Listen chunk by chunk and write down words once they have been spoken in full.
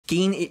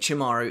Gin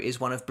Ichimaru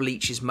is one of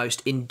Bleach's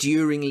most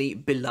enduringly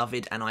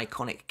beloved and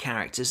iconic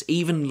characters,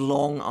 even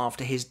long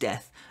after his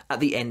death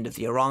at the end of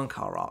the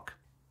Arrancar arc.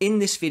 In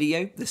this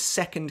video, the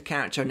second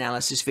character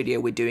analysis video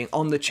we're doing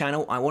on the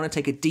channel, I want to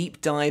take a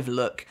deep dive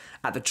look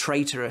at the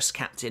traitorous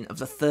captain of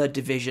the 3rd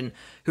Division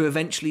who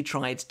eventually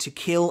tried to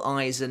kill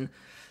Aizen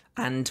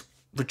and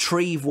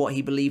retrieve what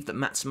he believed that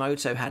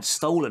Matsumoto had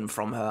stolen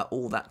from her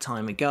all that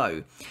time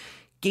ago.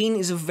 Gin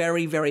is a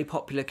very, very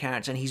popular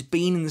character and he's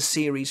been in the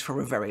series for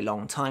a very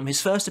long time.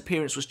 His first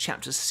appearance was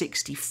chapter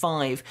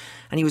 65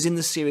 and he was in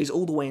the series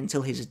all the way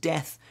until his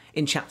death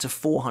in chapter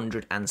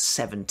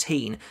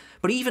 417,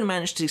 but he even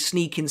managed to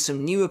sneak in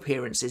some new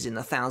appearances in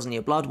the Thousand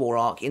Year Blood War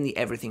arc in the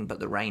Everything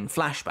But the Rain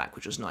flashback,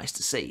 which was nice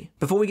to see.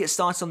 Before we get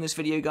started on this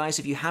video, guys,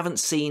 if you haven't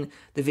seen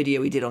the video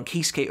we did on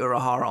Kisuke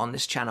Urahara on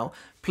this channel,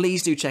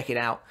 please do check it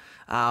out,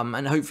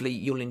 and hopefully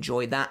you'll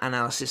enjoy that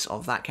analysis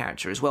of that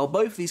character as well.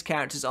 Both of these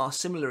characters are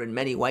similar in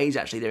many ways,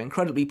 actually. They're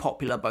incredibly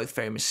popular, both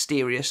very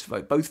mysterious,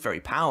 both very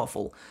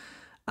powerful,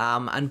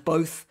 and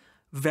both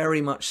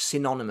very much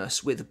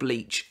synonymous with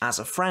Bleach as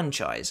a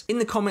franchise. In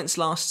the comments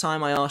last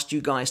time, I asked you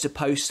guys to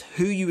post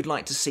who you would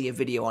like to see a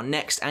video on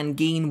next, and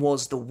Gin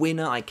was the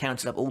winner. I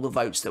counted up all the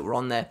votes that were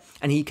on there,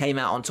 and he came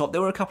out on top.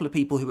 There were a couple of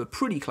people who were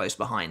pretty close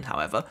behind,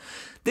 however.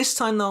 This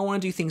time, though, I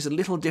want to do things a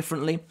little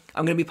differently.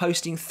 I'm going to be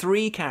posting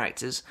 3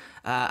 characters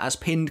as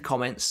pinned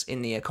comments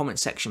in the comment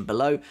section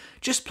below.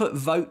 Just put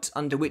vote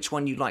under which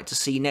one you'd like to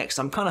see next.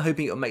 I'm kind of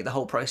hoping it'll make the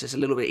whole process a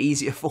little bit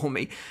easier for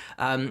me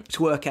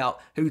to work out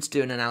who to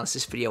do an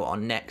analysis video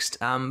on next.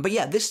 But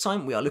yeah, this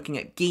time we are looking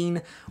at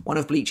Gin, one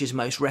of Bleach's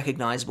most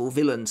recognizable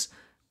villains.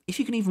 If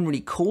you can even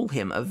really call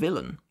him a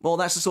villain. Well,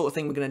 that's the sort of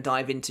thing we're going to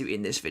dive into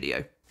in this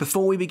video.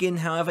 Before we begin,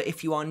 however,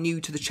 if you are new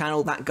to the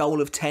channel, that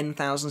goal of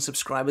 10,000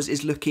 subscribers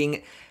is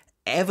looking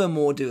ever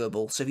more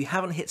doable. So if you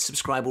haven't hit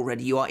subscribe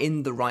already, you are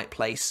in the right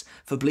place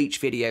for Bleach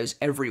videos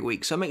every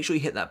week. So make sure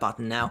you hit that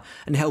button now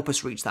and help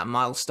us reach that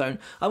milestone.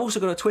 I've also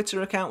got a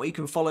Twitter account where you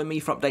can follow me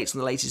for updates on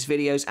the latest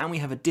videos, and we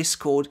have a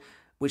Discord,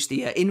 which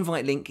the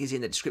invite link is in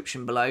the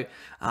description below,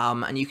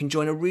 and you can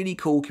join a really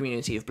cool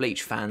community of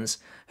Bleach fans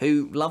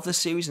who love the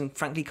series and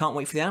frankly can't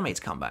wait for the anime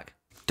to come back.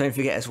 Don't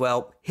forget as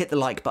well, hit the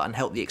like button,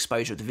 help the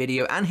exposure of the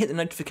video, and hit the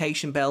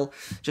notification bell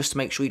just to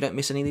make sure you don't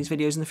miss any of these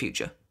videos in the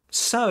future.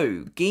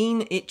 So,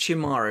 Gin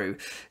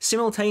Ichimaru,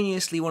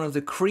 simultaneously one of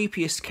the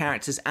creepiest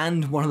characters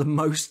and one of the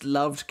most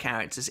loved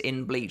characters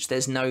in Bleach,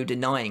 there's no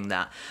denying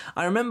that.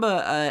 I remember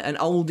an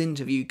old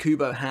interview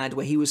Kubo had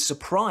where he was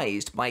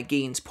surprised by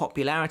Gin's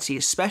popularity,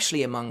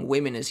 especially among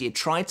women, as he had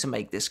tried to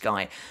make this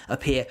guy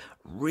appear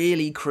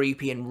really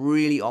creepy and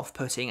really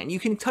off-putting, and you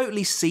can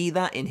totally see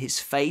that in his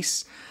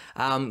face.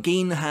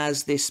 Gin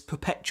has this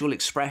perpetual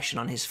expression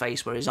on his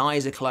face where his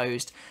eyes are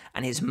closed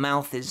and his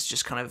mouth is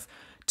just kind of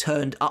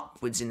turned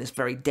upwards in this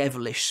very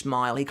devilish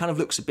smile. He kind of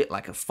looks a bit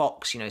like a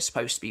fox, you know,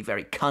 supposed to be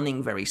very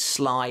cunning, very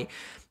sly.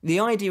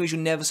 The idea is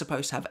you're never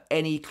supposed to have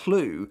any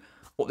clue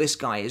what this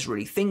guy is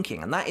really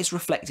thinking, and that is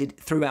reflected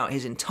throughout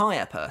his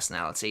entire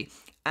personality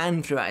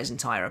and throughout his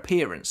entire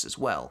appearance as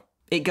well.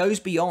 It goes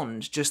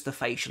beyond just the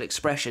facial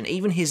expression.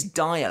 Even his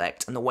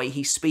dialect and the way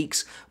he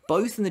speaks,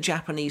 both in the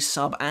Japanese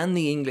sub and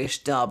the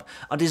English dub,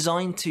 are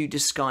designed to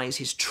disguise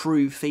his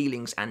true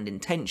feelings and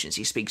intentions.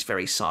 He speaks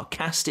very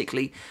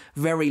sarcastically,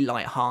 very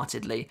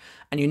light-heartedly,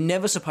 and you're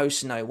never supposed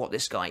to know what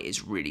this guy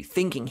is really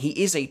thinking. He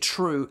is a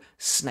true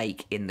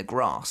snake in the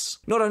grass.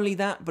 Not only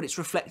that, but it's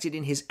reflected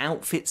in his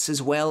outfits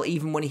as well.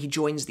 Even when he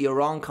joins the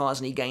Arrancars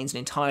and he gains an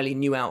entirely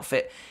new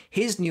outfit,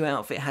 his new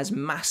outfit has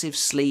massive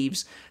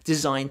sleeves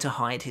designed to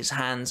hide his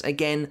hands.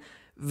 Again,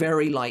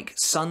 very like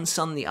Sun,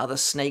 the other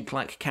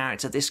snake-like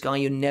character. This guy,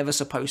 you're never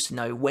supposed to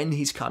know when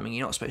he's coming.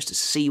 You're not supposed to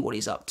see what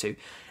he's up to.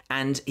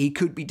 And he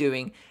could be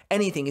doing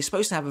anything. He's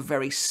supposed to have a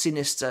very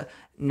sinister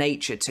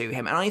nature to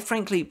him. And I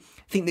frankly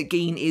think that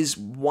Gin is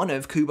one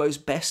of Kubo's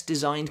best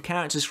designed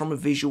characters from a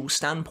visual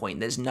standpoint.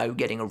 There's no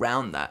getting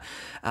around that.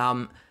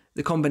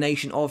 The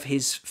combination of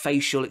his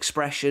facial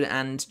expression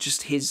and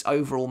just his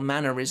overall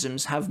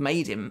mannerisms have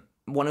made him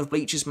one of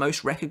Bleach's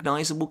most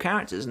recognizable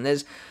characters. And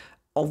there's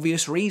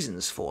obvious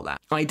reasons for that.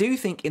 I do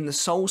think in the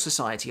Soul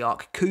Society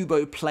arc,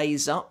 Kubo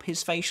plays up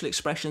his facial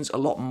expressions a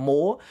lot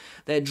more.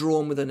 They're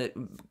drawn with a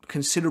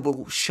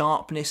considerable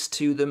sharpness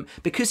to them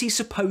because he's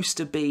supposed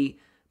to be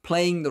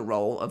playing the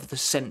role of the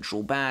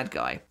central bad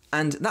guy.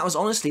 And that was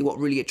honestly what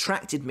really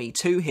attracted me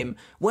to him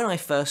when I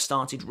first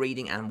started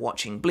reading and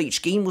watching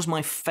Bleach. Gin was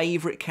my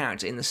favourite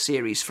character in the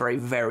series for a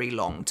very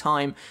long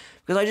time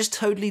because I just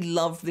totally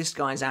loved this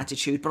guy's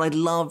attitude, but I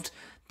loved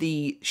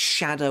the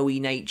shadowy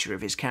nature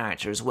of his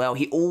character as well.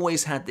 He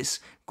always had this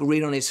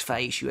grin on his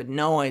face. You had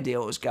no idea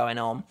what was going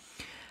on.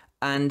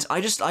 And I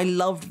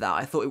loved that.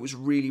 I thought it was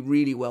really,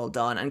 really well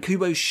done. And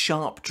Kubo's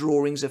sharp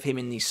drawings of him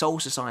in the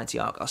Soul Society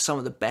arc are some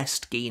of the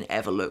best Gin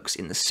ever looks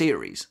in the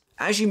series.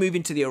 As you move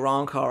into the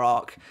Arrancar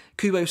arc,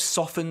 Kubo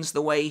softens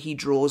the way he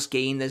draws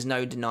Gin. There's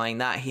no denying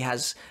that. He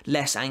has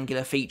less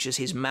angular features.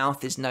 His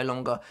mouth is no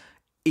longer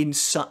in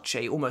such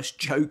a almost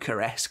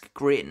Joker-esque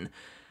grin.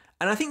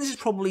 And I think this is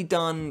probably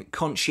done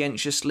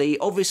conscientiously.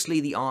 Obviously,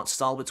 the art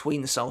style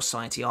between the Soul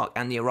Society arc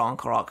and the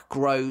Arrancar arc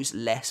grows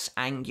less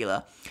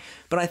angular.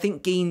 But I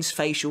think Gin's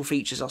facial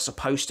features are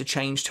supposed to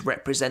change to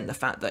represent the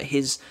fact that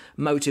his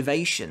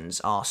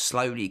motivations are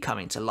slowly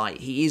coming to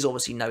light. He is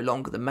obviously no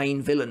longer the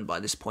main villain by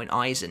this point,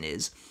 Aizen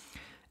is.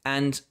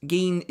 And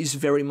Gin is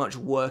very much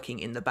working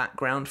in the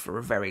background for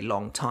a very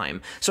long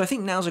time. So I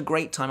think now's a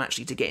great time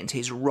actually to get into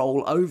his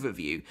role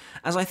overview,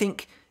 as I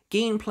think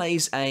Gin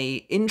plays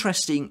a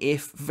interesting,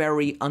 if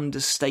very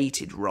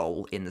understated,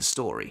 role in the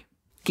story.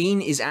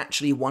 Gin is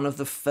actually one of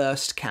the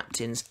first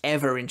captains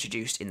ever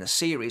introduced in the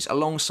series,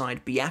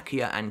 alongside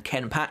Byakuya and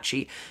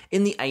Kenpachi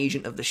in the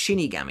Agent of the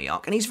Shinigami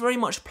arc, and he's very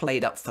much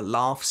played up for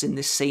laughs in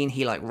this scene.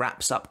 He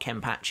wraps up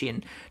Kenpachi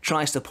and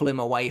tries to pull him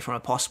away from a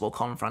possible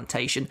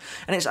confrontation,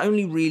 and it's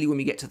only really when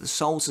we get to the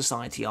Soul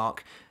Society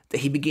arc that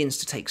he begins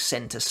to take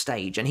centre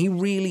stage, and he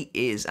really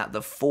is at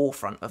the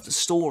forefront of the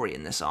story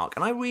in this arc,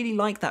 and I really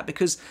like that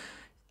because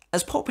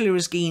as popular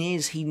as Gin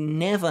is, he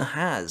never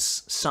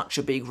has such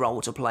a big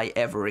role to play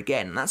ever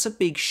again. And that's a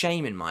big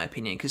shame in my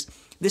opinion, because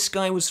this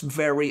guy was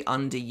very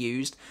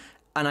underused,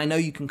 and I know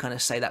you can kind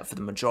of say that for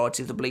the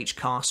majority of the Bleach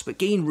cast, but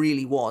Gin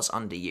really was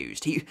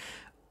underused.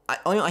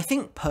 I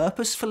think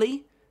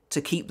purposefully,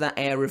 to keep that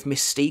air of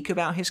mystique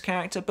about his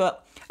character,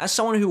 but as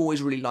someone who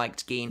always really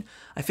liked Gin,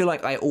 I feel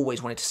like I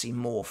always wanted to see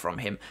more from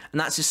him,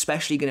 and that's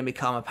especially going to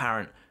become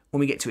apparent when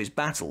we get to his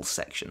battles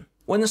section.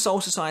 When the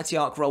Soul Society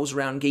arc rolls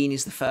around, Gin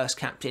is the first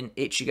captain.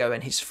 Ichigo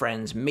and his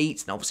friends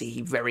meet, and obviously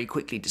he very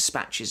quickly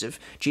dispatches of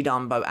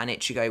Jidambo and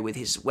Ichigo with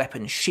his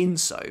weapon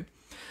Shinso.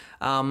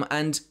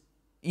 And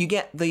you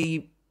get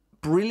the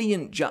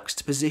brilliant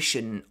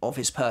juxtaposition of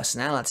his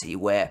personality,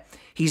 where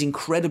he's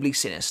incredibly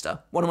sinister.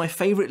 One of my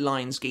favourite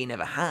lines Gin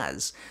ever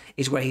has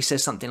is where he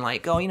says something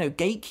like, oh, you know,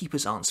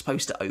 gatekeepers aren't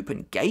supposed to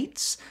open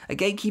gates. A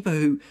gatekeeper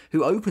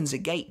who opens a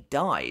gate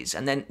dies.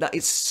 And then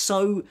it's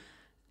so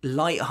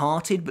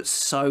light-hearted but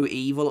so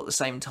evil at the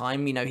same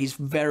time. You know, he's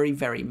very,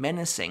 very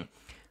menacing.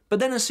 But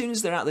then as soon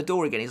as they're out the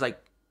door again, he's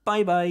like,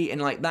 bye-bye, and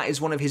that is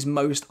one of his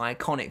most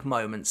iconic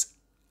moments,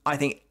 I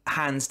think,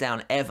 hands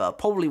down ever.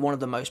 Probably one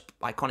of the most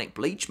iconic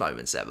Bleach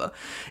moments ever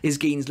is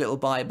Gin's little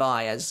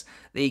bye-bye as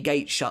the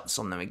gate shuts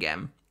on them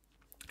again.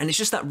 And it's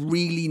just that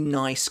really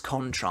nice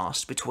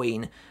contrast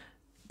between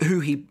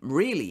who he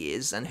really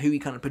is and who he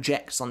kind of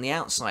projects on the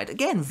outside.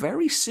 Again,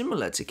 very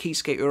similar to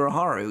Kisuke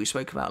Urahara, who we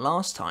spoke about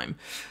last time.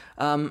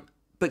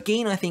 But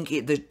Gin, I think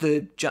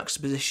the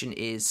juxtaposition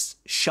is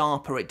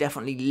sharper. It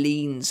definitely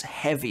leans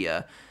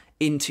heavier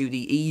into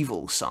the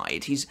evil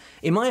side.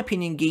 In my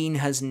opinion, Gin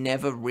has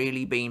never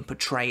really been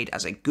portrayed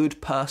as a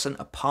good person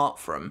apart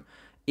from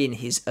in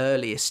his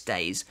earliest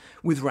days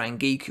with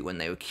Rangiku when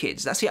they were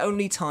kids. That's the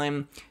only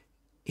time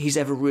he's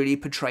ever really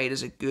portrayed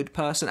as a good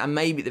person, and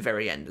maybe at the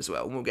very end as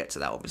well, and we'll get to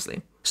that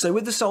obviously. So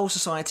with the Soul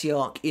Society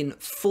arc in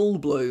full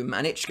bloom,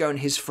 and Ichigo and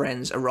his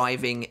friends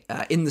arriving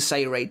in the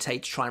Seirei-tei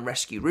to try and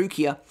rescue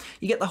Rukia,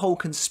 you get the whole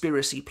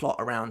conspiracy plot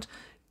around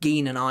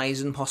Gin and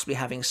Aizen possibly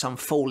having some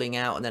falling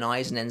out, and then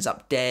Aizen ends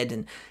up dead,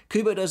 and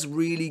Kubo does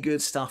really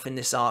good stuff in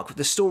this arc.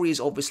 The story is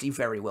obviously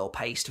very well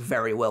paced,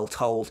 very well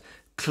told,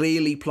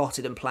 clearly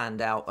plotted and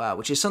planned out,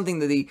 which is something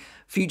that the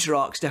future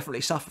arcs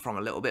definitely suffer from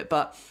a little bit,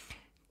 but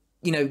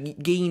you know,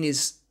 Gin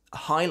is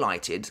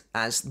highlighted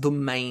as the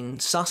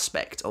main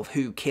suspect of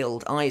who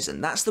killed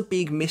Aizen. That's the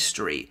big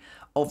mystery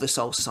of the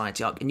Soul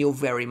Society arc, and you're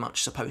very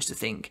much supposed to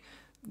think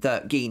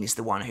that Gin is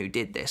the one who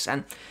did this.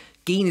 And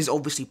Gin is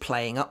obviously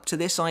playing up to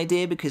this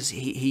idea because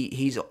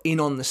he's in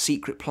on the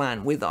secret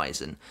plan with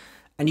Aizen.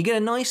 And you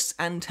get a nice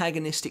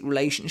antagonistic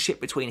relationship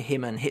between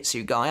him and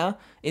Hitsugaya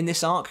in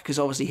this arc, because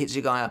obviously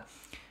Hitsugaya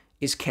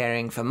is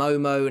caring for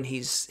Momo, and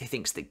he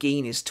thinks that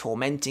Gin is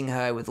tormenting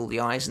her with all the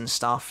Aizen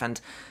stuff.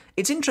 And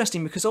it's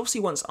interesting because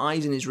obviously once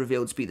Aizen is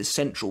revealed to be the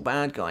central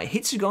bad guy,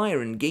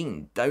 Hitsugaya and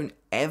Gin don't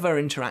ever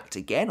interact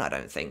again, I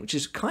don't think, which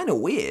is kind of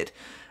weird.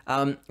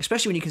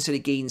 Especially when you consider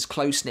Gin's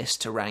closeness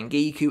to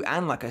Rangiku,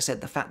 and like I said,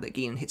 the fact that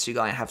Gin and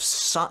Hitsugaya have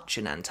such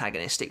an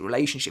antagonistic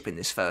relationship in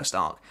this first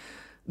arc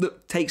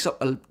that takes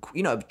up a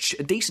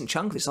decent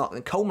chunk of this arc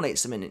and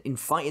culminates them in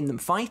fighting them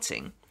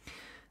fighting.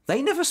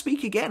 They never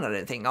speak again, I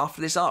don't think, after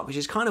this arc, which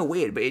is kind of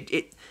weird, but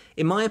it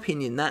in my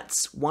opinion,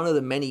 that's one of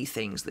the many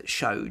things that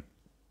showed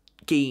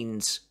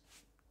Gin's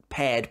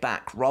pared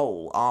back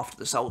role after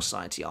the Soul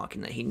Society arc,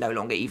 in that he no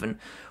longer even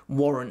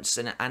warrants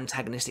an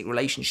antagonistic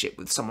relationship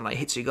with someone like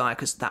Hitsugaya,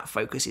 because that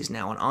focus is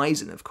now on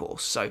Aizen, of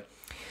course. So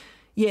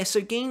yeah,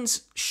 so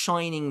Gin's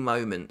shining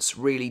moments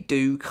really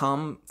do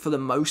come for the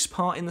most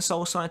part in the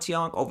Soul Society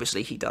arc.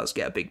 Obviously he does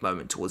get a big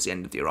moment towards the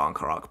end of the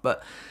Arrancar arc,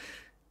 but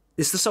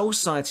it's the Soul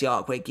Society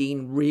arc where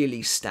Gin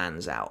really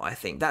stands out, I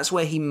think. That's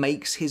where he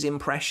makes his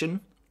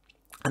impression,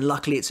 and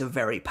luckily it's a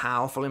very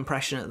powerful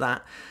impression at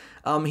that.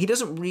 He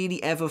doesn't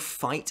really ever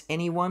fight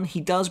anyone. He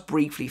does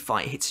briefly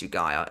fight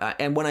Hitsugaya,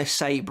 and when I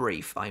say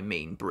brief, I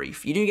mean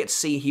brief. You do get to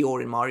see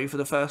Hiyori Maru for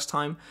the first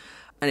time,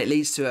 and it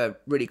leads to a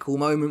really cool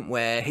moment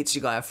where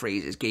Hitsugaya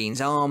freezes Gin's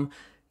arm.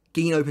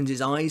 Gin opens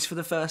his eyes for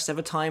the first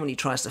ever time and he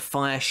tries to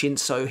fire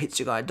Shinso.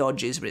 Hitsugaya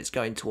dodges, but it's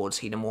going towards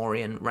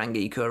Hinamori, and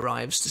Rangiku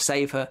arrives to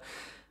save her.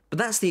 But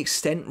that's the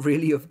extent,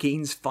 really, of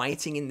Gin's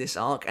fighting in this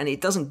arc, and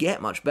it doesn't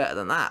get much better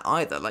than that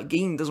either. Like,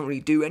 Gin doesn't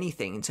really do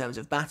anything in terms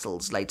of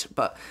battles later,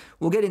 but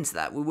we'll get into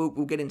that. We'll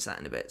get into that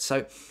in a bit.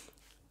 So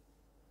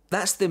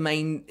that's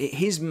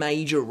his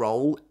major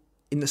role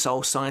in the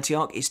Soul Society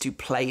arc is to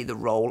play the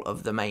role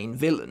of the main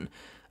villain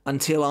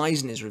until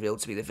Aizen is revealed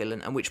to be the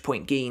villain, at which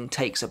point Gin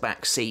takes a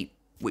back seat,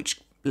 which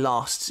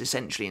lasts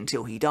essentially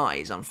until he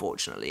dies,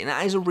 unfortunately, and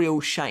that is a real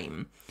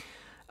shame.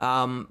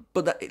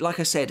 But that, like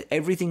I said,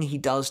 everything he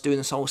does do in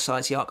the Soul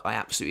Society arc, I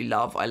absolutely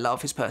love. I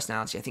love his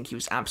personality. I think he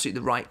was absolutely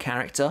the right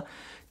character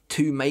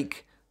to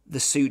make the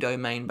pseudo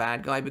main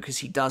bad guy, because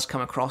he does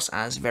come across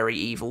as very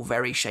evil,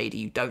 very shady.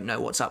 You don't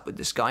know what's up with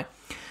this guy.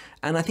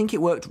 And I think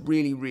it worked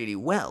really, really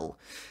well.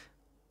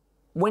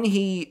 When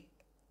he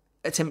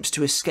attempts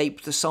to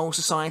escape the Soul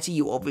Society,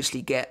 you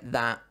obviously get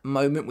that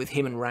moment with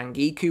him and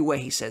Rangiku where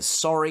he says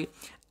sorry.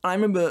 I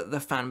remember the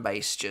fan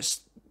base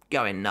just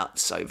going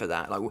nuts over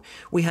that. Like,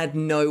 we had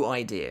no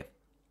idea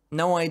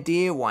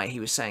why he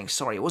was saying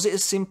sorry. Was it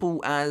as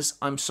simple as,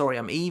 I'm sorry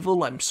I'm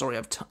evil, I'm sorry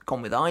I've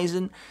gone with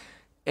Aizen?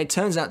 It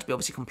turns out to be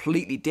obviously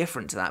completely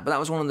different to that, but that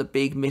was one of the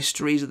big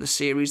mysteries of the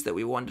series that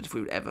we wondered if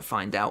we would ever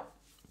find out.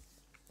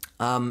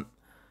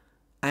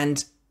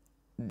 And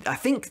I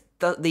think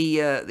that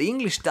the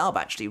English dub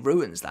actually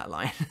ruins that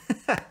line.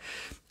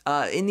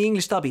 In the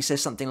English dub, he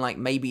says something like,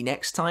 maybe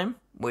next time,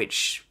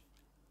 which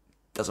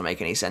doesn't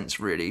make any sense,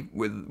 really,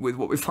 with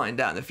what we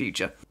find out in the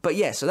future. But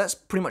yeah, so that's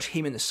pretty much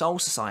him in the Soul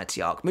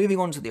Society arc. Moving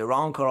on to the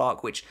Arrancar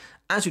arc, which,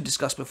 as we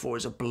discussed before,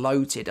 is a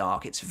bloated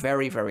arc. It's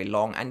very, very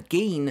long, and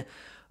Gin,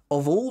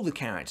 of all the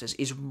characters,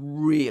 is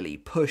really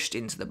pushed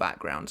into the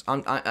background.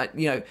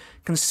 You know,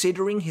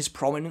 considering his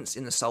prominence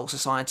in the Soul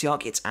Society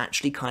arc, it's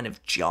actually kind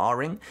of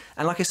jarring.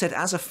 And like I said,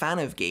 as a fan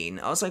of Gin,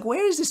 I was like,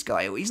 where is this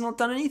guy? He's not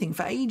done anything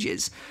for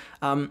ages.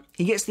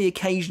 He gets the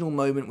occasional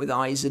moment with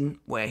Aizen,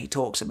 where he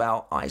talks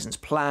about Aizen's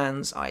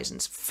plans,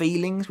 Aizen's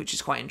feelings, which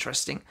is quite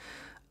interesting.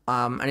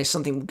 And it's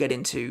something we'll get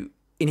into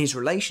in his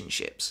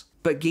relationships.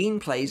 But Gin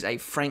plays a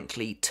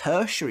frankly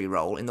tertiary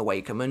role in the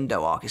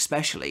Wakamundo arc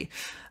especially,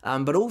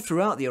 but all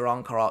throughout the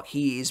Arrancar arc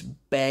he is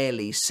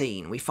barely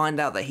seen. We find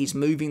out that he's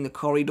moving the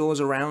corridors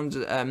around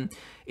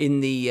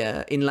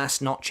in Las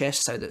Noches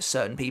so that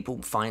certain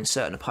people find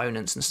certain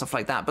opponents and stuff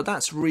like that, but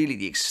that's really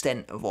the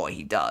extent of what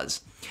he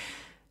does.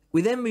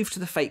 We then move to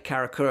the Fate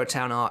Karakura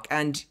Town arc,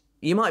 and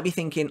you might be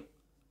thinking,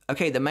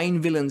 okay, the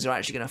main villains are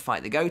actually going to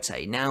fight the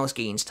Gote, now's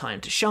Gin's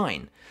time to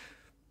shine.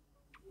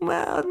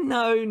 Well,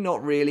 no,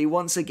 not really.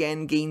 Once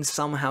again, Gin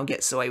somehow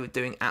gets away with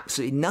doing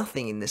absolutely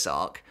nothing in this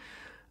arc.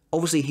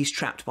 Obviously, he's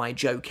trapped by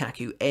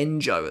Jokaku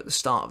Enjo at the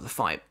start of the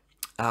fight,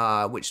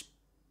 which,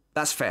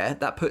 that's fair,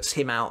 that puts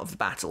him out of the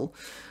battle.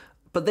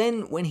 But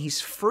then, when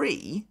he's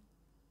free,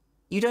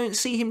 you don't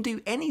see him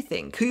do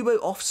anything. Kubo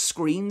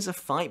off-screens a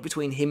fight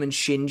between him and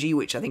Shinji,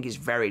 which I think is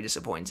very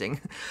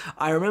disappointing.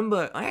 I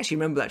actually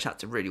remember that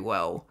chapter really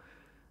well.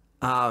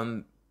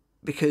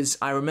 Because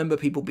I remember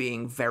people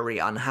being very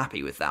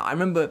unhappy with that. I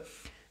remember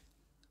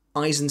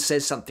Aizen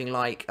says something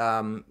like,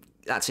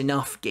 that's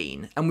enough,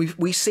 Gin. And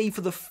we see for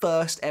the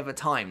first ever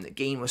time that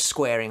Gin was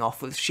squaring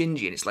off with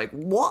Shinji, and it's like,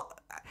 what?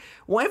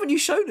 Why haven't you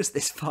shown us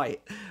this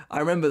fight? I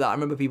remember that. I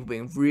remember people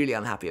being really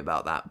unhappy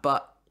about that.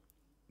 But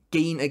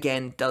Gin,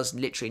 again, does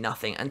literally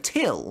nothing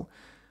until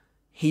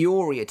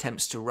Hiyori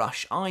attempts to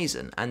rush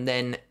Aizen. And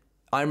then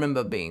I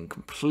remember being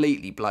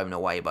completely blown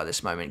away by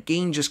this moment.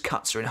 Gin just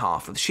cuts her in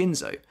half with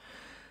Shinzo.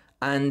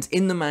 And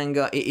in the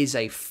manga, it is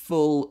a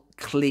full,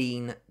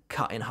 clean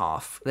cut in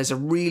half. There's a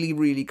really,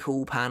 really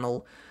cool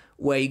panel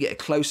where you get a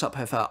close-up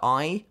of her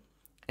eye,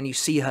 and you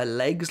see her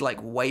legs, like,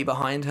 way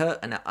behind her,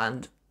 and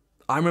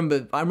I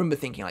remember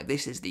thinking, like,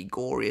 this is the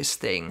goriest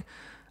thing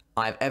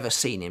I've ever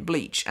seen in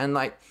Bleach. And,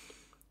 like,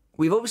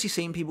 we've obviously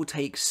seen people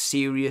take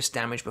serious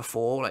damage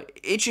before. Like,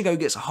 Ichigo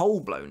gets a hole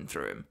blown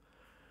through him,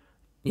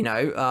 you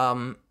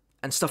know,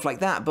 and stuff like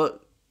that,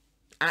 but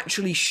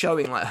actually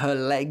showing like her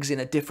legs in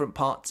a different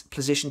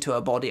position to her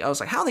body, I was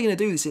like, how are they going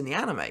to do this in the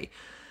anime?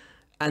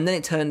 And then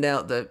it turned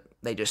out that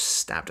they just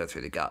stabbed her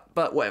through the gut,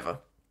 but whatever.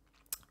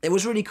 It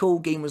was really cool.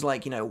 Gin was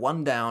like, you know,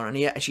 one down, and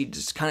he actually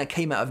just kind of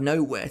came out of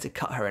nowhere to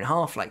cut her in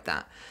half like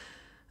that.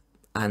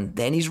 And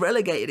then he's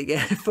relegated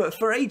again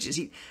for ages.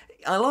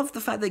 I love the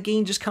fact that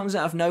Gin just comes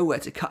out of nowhere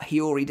to cut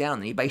Hiyori down,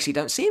 and you basically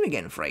don't see him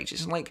again for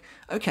ages. I'm like,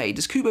 okay,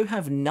 does Kubo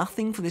have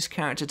nothing for this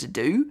character to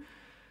do?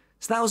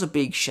 So that was a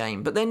big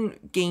shame, but then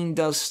Gin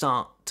does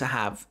start to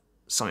have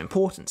some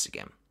importance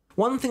again.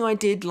 One thing I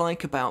did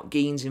like about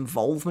Gin's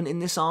involvement in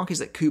this arc is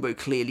that Kubo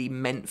clearly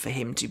meant for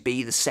him to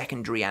be the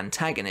secondary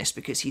antagonist,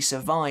 because he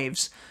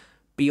survives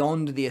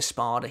beyond the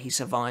Espada, he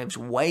survives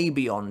way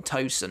beyond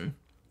Tosen,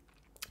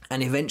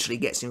 and eventually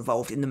gets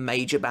involved in the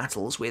major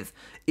battles with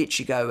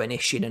Ichigo and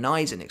Isshin and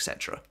Aizen,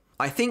 etc.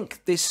 I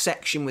think this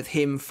section with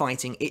him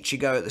fighting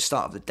Ichigo at the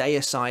start of the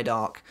Deicide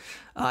arc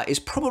is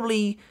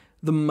probably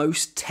the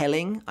most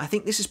telling. I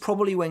think this is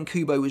probably when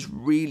Kubo was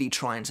really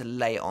trying to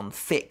lay it on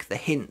thick, the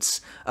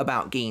hints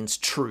about Gin's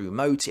true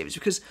motives.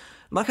 Because,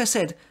 like I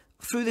said,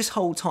 through this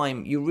whole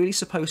time, you're really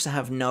supposed to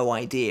have no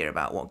idea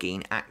about what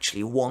Gin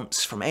actually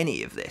wants from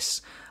any of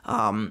this.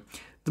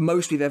 The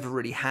most we've ever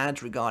really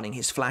had regarding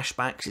his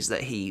flashbacks is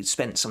that he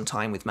spent some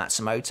time with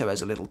Matsumoto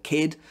as a little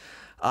kid.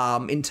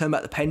 In Turn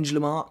Back the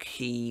Pendulum arc,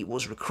 he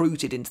was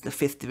recruited into the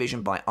 5th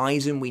Division by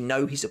Aizen. We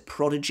know he's a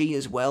prodigy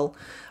as well.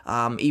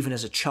 Even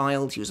as a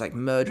child, he was like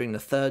murdering the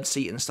 3rd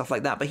seat and stuff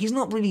like that. But he's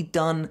not really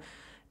done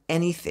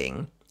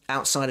anything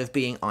outside of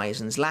being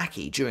Aizen's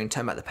lackey. During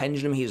Turn Back the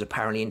Pendulum, he was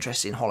apparently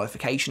interested in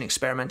holification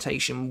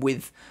experimentation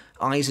with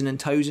Aizen and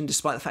Tozen,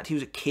 despite the fact he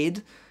was a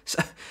kid.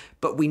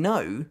 But we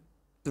know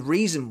the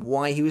reason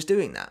why he was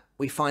doing that.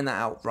 We find that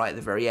out right at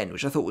the very end,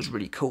 which I thought was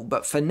really cool.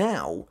 But for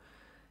now,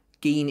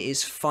 Gin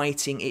is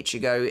fighting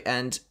Ichigo,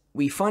 and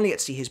we finally get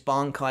to see his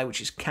Bankai, which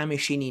is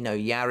Kamishini no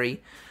Yari,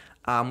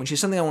 which is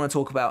something I want to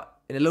talk about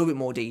in a little bit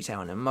more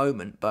detail in a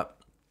moment, but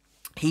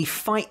he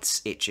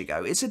fights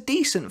Ichigo. It's a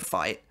decent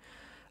fight,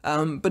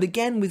 but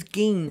again, with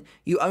Gin,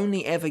 you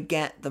only ever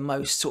get the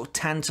most sort of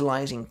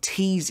tantalizing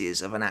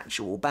teases of an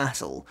actual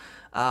battle.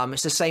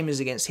 It's the same as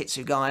against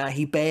Hitsugaya.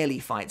 He barely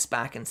fights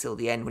back until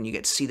the end when you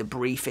get to see the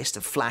briefest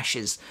of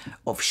flashes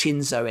of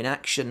Shinzo in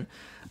action.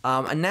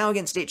 And now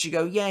against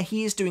Ichigo, yeah,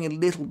 he is doing a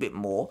little bit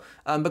more,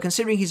 but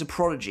considering he's a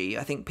prodigy,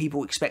 I think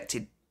people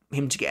expected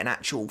him to get an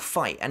actual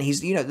fight. And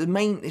he's, you know,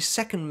 his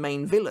second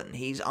main villain.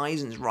 He's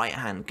Aizen's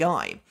right-hand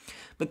guy.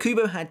 But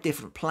Kubo had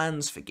different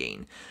plans for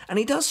Gin, and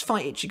he does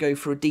fight Ichigo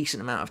for a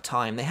decent amount of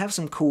time. They have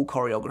some cool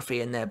choreography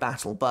in their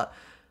battle, but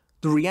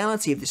the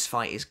reality of this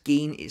fight is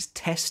Gin is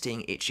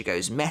testing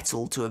Ichigo's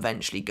mettle to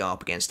eventually go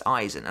up against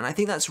Aizen, and I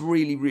think that's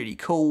really, really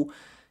cool.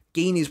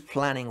 Gin is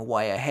planning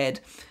way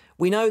ahead.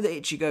 We know that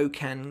Ichigo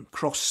can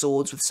cross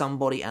swords with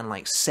somebody and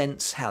like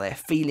sense how they're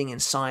feeling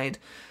inside,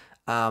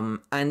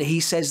 and he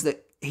says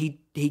that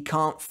he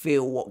can't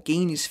feel what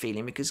Gin is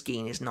feeling because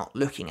Gin is not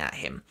looking at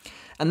him.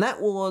 And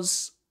that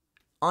was,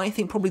 I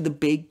think, probably the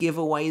big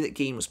giveaway that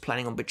Gin was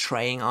planning on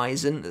betraying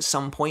Aizen at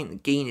some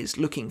point. Gin is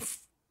looking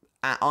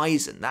at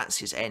Aizen. That's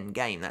his end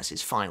game. That's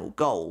his final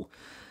goal.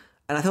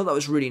 And I thought that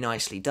was really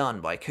nicely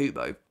done by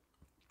Kubo.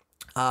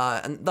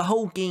 And the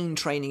whole Gin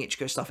training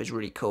Ichigo stuff is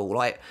really cool.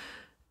 Like,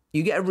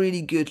 you get a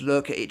really good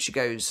look at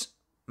Ichigo's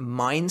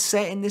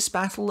mindset in this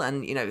battle,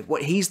 and you know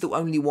what, he's the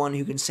only one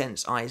who can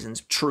sense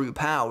Aizen's true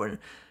power, and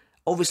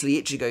obviously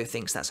Ichigo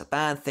thinks that's a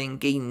bad thing.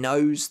 Gin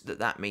knows that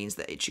that means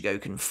that Ichigo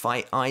can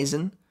fight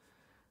Aizen,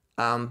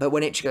 but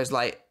when Ichigo's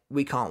like,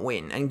 we can't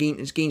win, and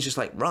Gin's just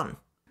like, run.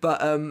 But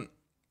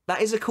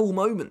that is a cool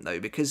moment though,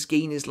 because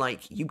Gin is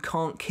like, you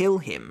can't kill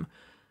him,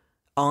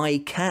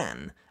 I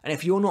can, and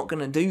if you're not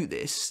going to do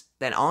this,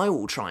 then I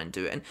will try and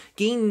do it. And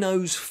Gin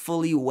knows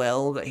fully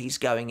well that he's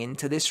going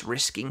into this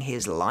risking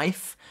his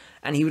life,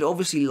 and he would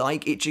obviously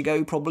like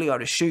Ichigo, probably,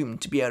 I'd assume,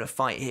 to be able to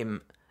fight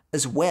him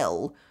as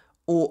well.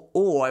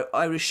 Or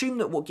I would assume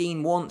that what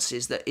Gin wants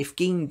is that if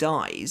Gin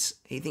dies,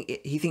 he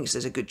thinks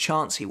there's a good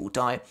chance he will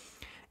die,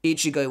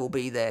 Ichigo will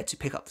be there to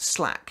pick up the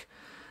slack.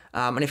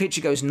 And if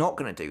Ichigo's not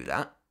going to do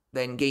that,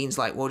 then Gin's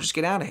like, well, just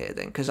get out of here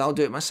then, because I'll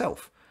do it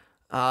myself.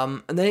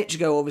 And then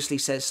Ichigo obviously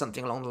says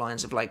something along the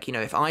lines of like, you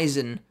know, if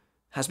Aizen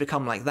has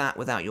become like that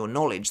without your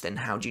knowledge, then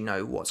how do you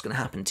know what's going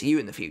to happen to you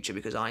in the future?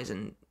 Because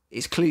Aizen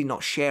is clearly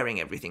not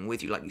sharing everything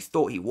with you like you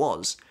thought he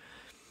was.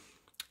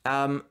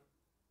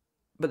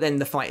 But then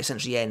the fight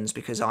essentially ends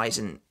because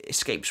Aizen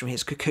escapes from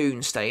his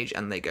cocoon stage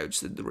and they go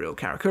to the real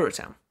Karakura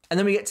town. And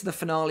then we get to the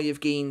finale of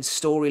Gin's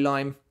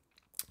storyline,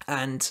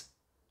 and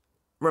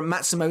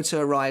Matsumoto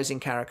arrives in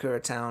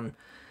Karakura town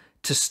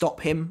to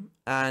stop him,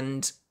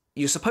 and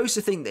you're supposed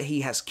to think that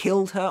he has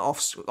killed her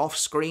off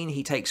screen.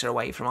 He takes her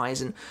away from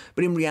Aizen,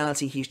 but in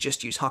reality he's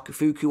just used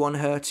Hakufuku on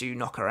her to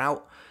knock her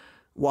out,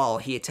 while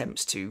he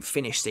attempts to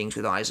finish things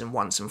with Aizen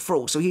once and for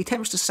all. So he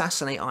attempts to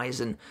assassinate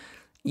Aizen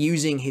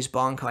using his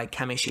Bankai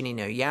Kamishini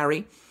no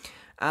Yari.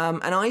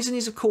 And Aizen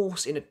is, of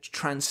course, in a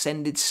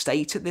transcended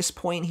state at this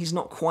point. He's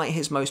not quite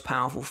his most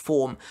powerful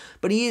form,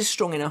 but he is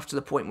strong enough to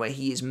the point where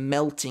he is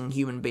melting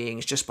human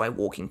beings just by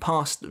walking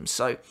past them.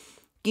 So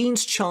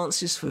Gin's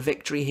chances for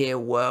victory here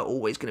were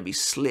always going to be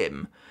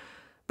slim,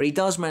 but he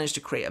does manage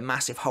to create a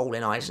massive hole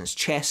in Aizen's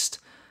chest,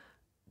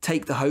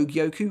 take the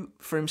Hogyoku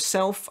for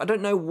himself. I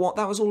don't know what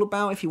that was all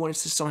about, if he wanted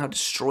to somehow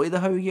destroy the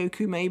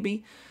Hogyoku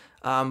maybe,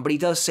 but he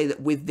does say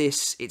that with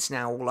this, it's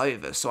now all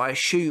over. So I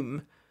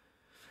assume,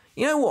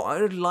 you know what,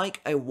 I would like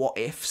a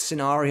what-if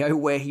scenario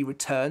where he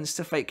returns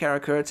to Fate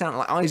Karakura Town.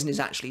 Like, Aizen is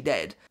actually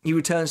dead. He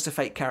returns to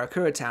Fate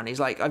Karakura Town. He's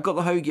like, I've got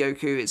the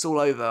Hogyoku, it's all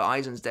over,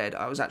 Aizen's dead.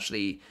 I was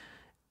actually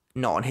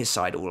not on his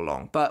side all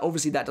along. But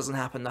obviously that doesn't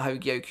happen. The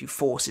Hogyoku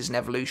forces an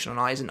evolution on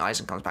Aizen.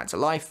 Aizen comes back to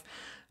life,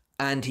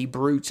 and he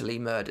brutally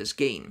murders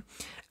Gin.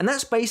 And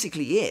that's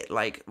basically it.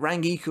 Like,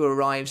 Rangiku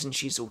arrives and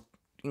she's all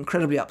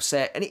incredibly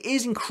upset, and it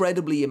is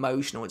incredibly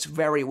emotional. It's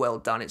very well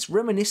done. It's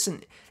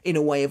reminiscent in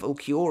a way of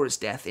Ulquiorra's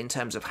death in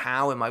terms of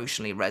how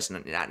emotionally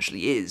resonant it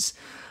actually is.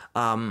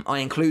 I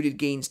included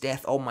Gin's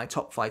death on my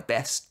top 5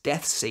 best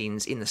death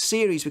scenes in the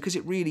series because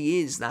it really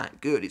is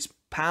that good. It's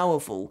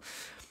powerful.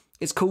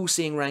 It's cool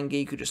seeing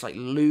Rangiku just like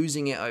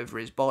losing it over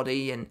his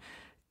body, and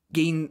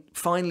Gin,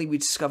 finally we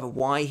discover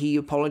why he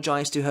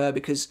apologized to her,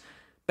 because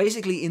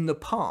basically in the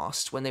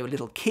past, when they were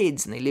little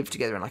kids and they lived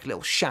together in like a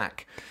little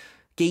shack,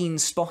 Gin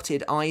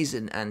spotted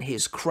Aizen and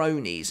his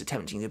cronies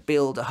attempting to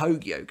build a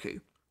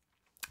Hogyoku.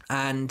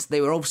 And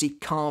they were obviously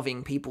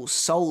carving people's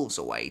souls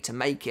away to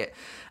make it.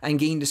 And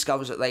Gin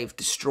discovers that they've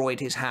destroyed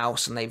his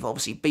house, and they've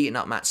obviously beaten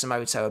up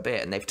Matsumoto a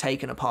bit, and they've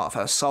taken a part of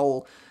her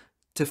soul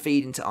to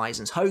feed into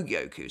Aizen's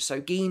Hogyoku. So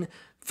Gin,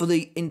 for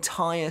the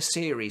entire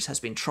series, has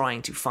been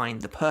trying to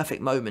find the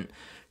perfect moment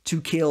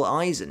to kill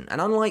Aizen. And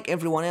unlike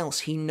everyone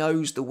else, he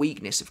knows the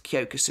weakness of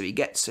Kyokusui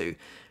Getsu,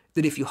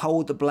 that if you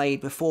hold the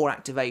blade before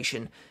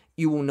activation,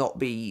 you will not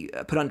be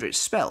put under its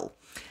spell.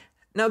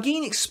 Now,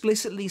 Gin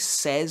explicitly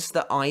says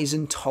that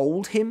Aizen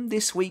told him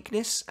this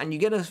weakness, and you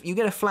get a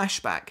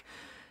flashback,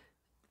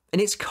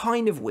 and it's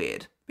kind of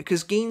weird,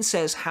 because Gin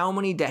says, how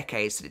many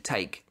decades did it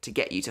take to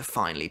get you to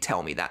finally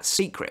tell me that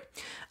secret?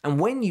 And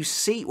when he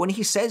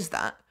says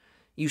that,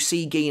 you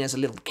see Gin as a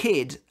little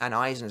kid and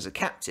Aizen as a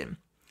captain.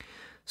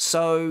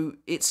 So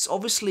it's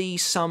obviously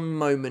some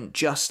moment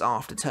just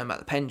after Turn Back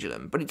the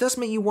Pendulum, but it does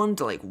make you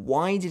wonder, like,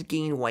 why did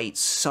Gin wait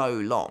so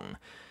long?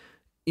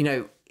 You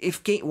know,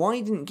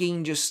 why didn't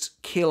Gin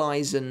just kill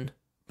Aizen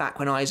back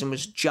when Aizen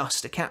was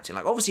just a captain?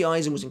 Like, obviously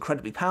Aizen was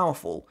incredibly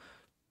powerful,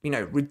 you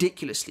know,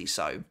 ridiculously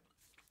so,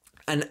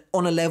 and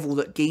on a level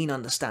that Gin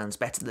understands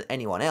better than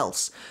anyone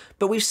else.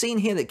 But we've seen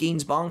here that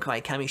Gin's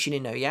Bankai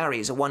Kamishinin no Yari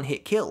is a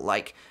one-hit kill.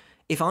 Like,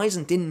 if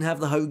Aizen didn't have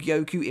the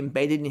Hogyoku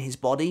embedded in his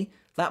body,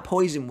 that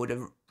poison would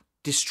have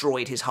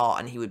destroyed his heart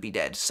and he would be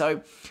dead.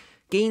 So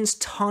Gin's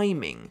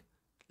timing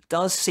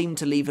does seem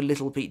to leave a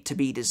little bit to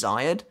be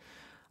desired.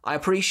 I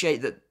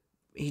appreciate that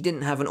he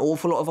didn't have an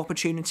awful lot of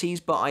opportunities,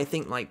 but I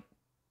think, like,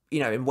 you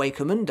know, in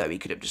Wakemundo, he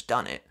could have just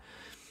done it.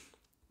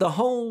 The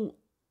whole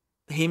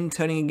him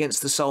turning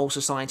against the Soul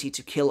Society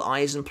to kill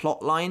Aizen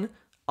plotline,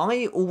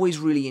 I always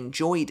really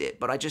enjoyed it,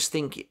 but I just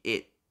think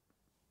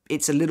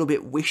it's a little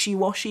bit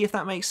wishy-washy, if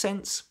that makes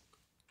sense.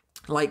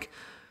 Like,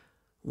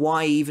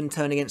 why even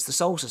turn against the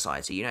Soul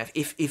Society? You know,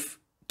 if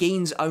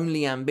Gin's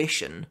only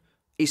ambition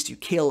is to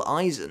kill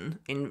Aizen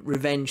in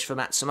revenge for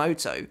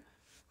Matsumoto,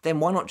 then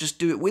why not just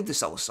do it with the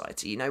Soul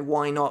Society? You know,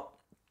 why not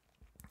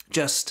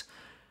just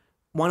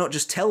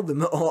tell them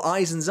what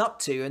Aizen's up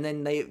to, and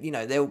then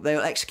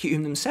they'll execute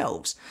him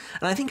themselves.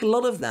 And I think a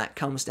lot of that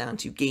comes down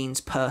to Gin's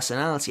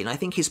personality, and I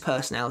think his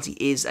personality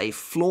is a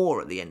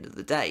flaw at the end of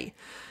the day.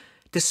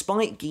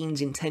 Despite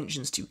Gin's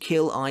intentions to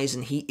kill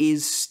Aizen, he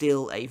is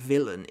still a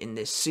villain in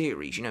this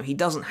series. You know, he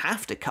doesn't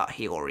have to cut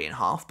Hiyori in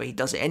half, but he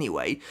does it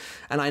anyway.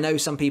 And I know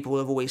some people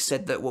have always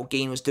said that, well,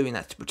 Gin was doing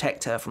that to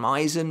protect her from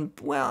Aizen.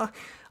 Well,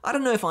 I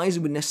don't know if Aizen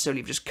would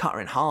necessarily have just cut her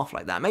in half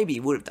like that. Maybe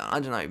he would have done. I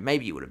don't know.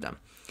 Maybe he would have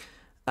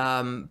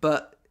done.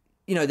 But,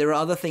 you know, there are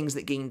other things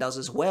that Gin does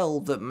as well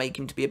that make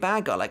him to be a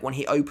bad guy. Like when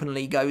he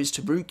openly goes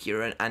to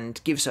Rukia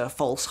and gives her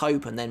false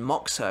hope and then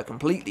mocks her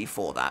completely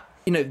for that.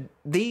 You know,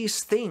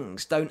 these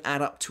things don't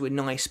add up to a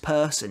nice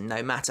person,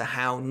 no matter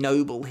how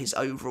noble his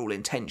overall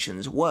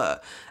intentions were.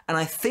 And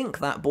I think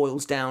that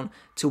boils down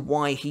to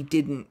why he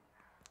didn't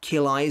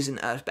kill Aizen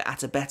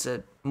at a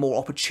better, more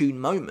opportune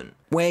moment.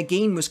 Where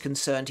Gin was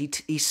concerned,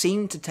 he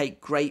seemed to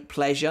take great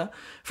pleasure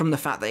from the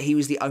fact that he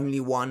was the only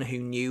one who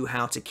knew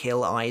how to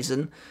kill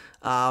Aizen.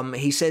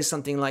 He says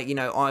something like, you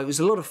know, it was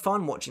a lot of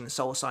fun watching the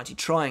Soul Society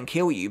try and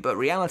kill you, but in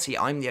reality,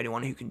 I'm the only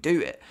one who can do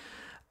it.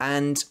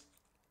 And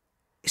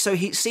so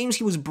it seems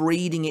he was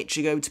breeding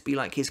Ichigo to be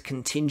like his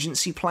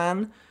contingency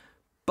plan,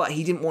 but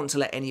he didn't want to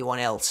let anyone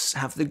else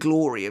have the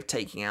glory of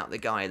taking out the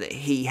guy that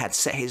he had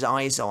set his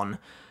eyes on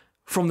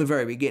from the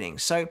very beginning.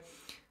 So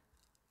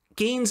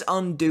Gin's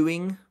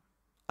undoing,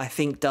 I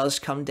think, does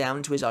come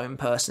down to his own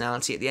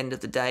personality at the end of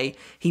the day.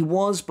 He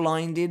was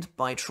blinded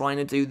by trying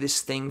to do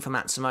this thing for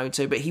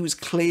Matsumoto, but he was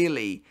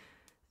clearly,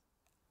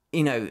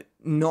 you know,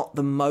 not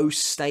the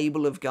most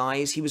stable of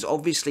guys. He was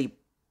obviously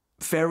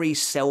very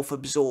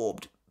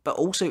self-absorbed, but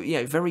also, you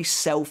know, very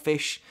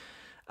selfish.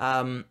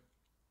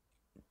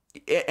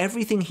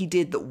 Everything he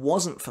did that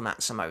wasn't for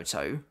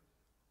Matsumoto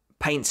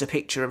paints a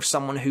picture of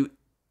someone who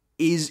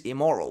is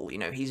immoral. You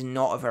know, he's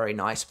not a very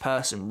nice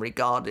person,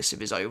 regardless of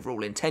his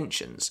overall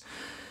intentions.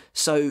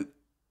 So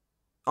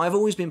I've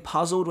always been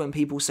puzzled when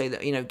people say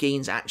that, you know,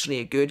 Gin's actually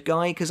a good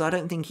guy, because I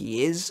don't think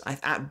he is.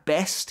 At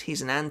best,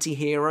 he's an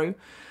anti-hero.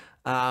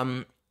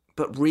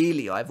 But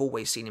really, I've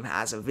always seen him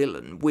as a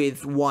villain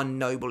with one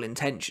noble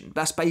intention.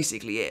 That's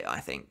basically it, I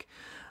think.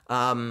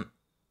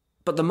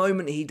 But the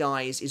moment he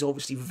dies is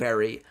obviously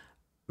very,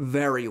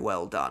 very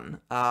well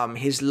done.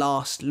 His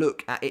last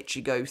look at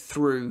Ichigo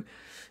through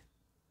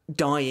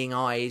dying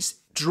eyes,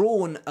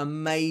 drawn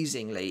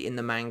amazingly in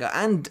the manga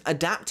and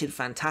adapted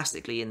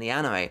fantastically in the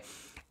anime.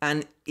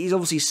 And he's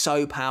obviously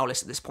so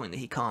powerless at this point that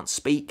he can't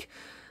speak.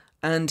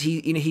 And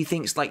he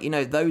thinks, like, you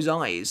know, those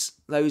eyes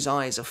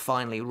are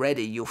finally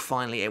ready. You're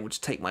finally able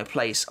to take my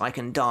place. I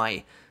can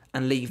die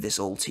and leave this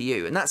all to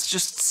you. And that's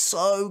just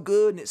so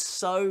good, and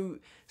it's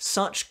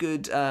such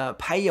good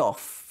payoff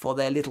for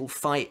their little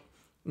fight,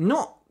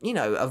 not, you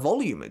know, a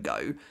volume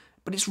ago,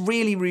 but it's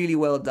really, really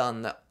well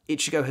done that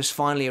Ichigo has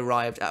finally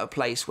arrived at a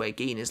place where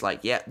Gin is like,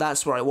 yeah,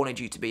 that's where I wanted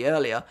you to be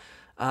earlier,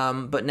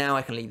 but now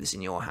I can leave this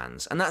in your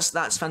hands. And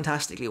that's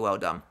fantastically well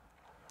done.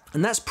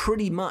 And that's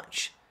pretty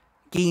much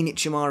Gin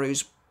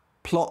Ichimaru's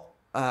plot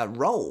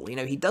role. You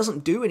know, he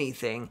doesn't do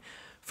anything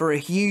for a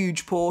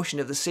huge portion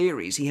of the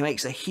series. He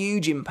makes a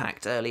huge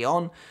impact early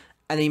on,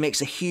 and he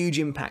makes a huge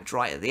impact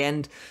right at the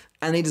end,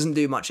 and he doesn't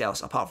do much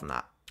else apart from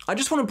that. I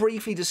just want to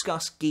briefly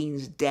discuss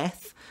Gin's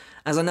death,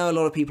 as I know a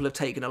lot of people have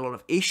taken a lot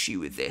of issue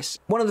with this.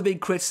 One of the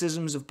big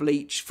criticisms of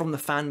Bleach from the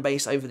fan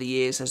base over the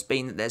years has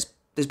been that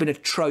there's been a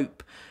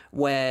trope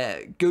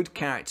where good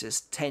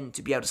characters tend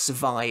to be able to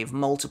survive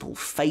multiple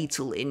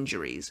fatal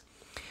injuries.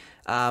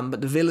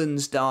 But the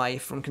villains die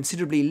from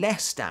considerably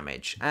less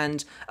damage,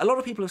 and a lot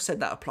of people have said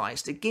that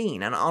applies to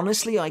Gin, and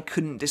honestly I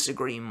couldn't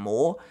disagree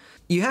more.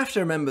 You have to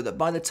remember that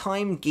by the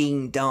time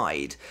Gin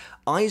died,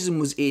 Aizen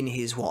was in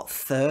his,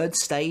 third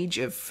stage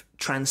of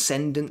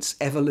transcendence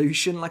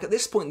evolution? Like, at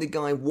this point the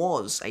guy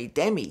was a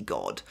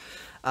demigod.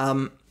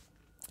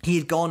 He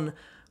had gone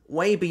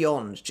way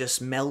beyond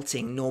just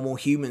melting normal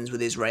humans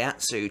with his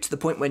Reiatsu, to the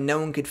point where no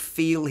one could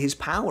feel his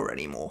power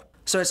anymore.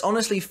 So it's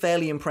honestly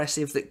fairly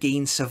impressive that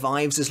Gin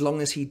survives as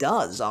long as he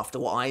does after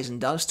what Aizen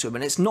does to him,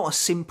 and it's not a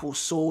simple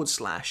sword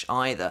slash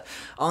either.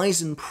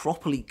 Aizen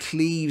properly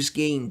cleaves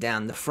Gin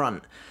down the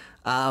front,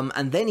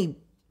 and then he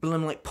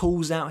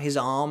pulls out his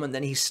arm, and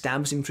then he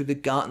stabs him through the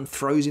gut and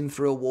throws him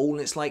through a wall,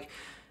 and it's like,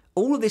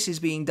 all of this is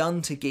being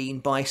done to Gin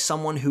by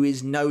someone who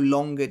is no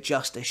longer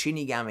just a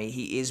Shinigami,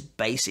 he is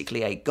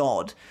basically a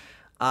god.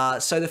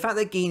 So the fact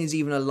that Gin is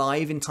even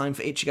alive in time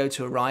for Ichigo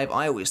to arrive,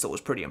 I always thought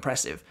was pretty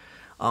impressive.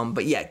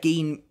 But yeah,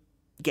 Gin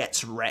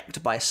gets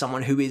wrecked by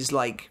someone who is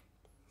like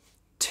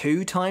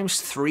 2 times,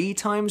 3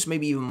 times,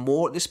 maybe even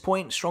more at this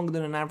point, stronger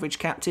than an average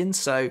captain,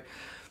 so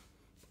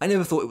I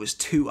never thought it was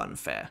too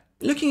unfair.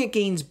 Looking at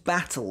Gin's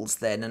battles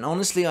then, and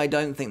honestly I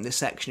don't think this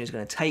section is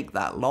going to take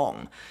that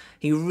long,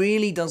 he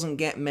really doesn't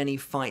get many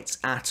fights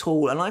at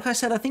all, and like I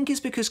said, I think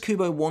it's because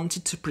Kubo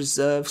wanted to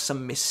preserve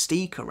some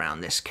mystique around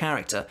this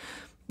character.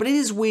 But it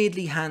is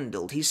weirdly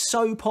handled. He's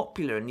so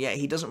popular, and yet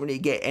he doesn't really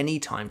get any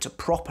time to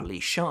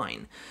properly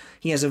shine.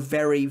 He has a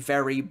very,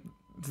 very,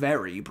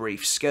 very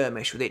brief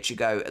skirmish with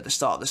Ichigo at the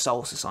start of the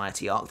Soul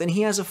Society arc. Then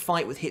he has a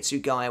fight with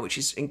Hitsugaya, which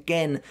is,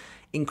 again,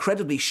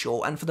 incredibly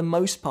short, and for the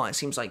most part it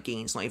seems like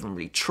Gin's not even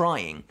really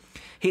trying.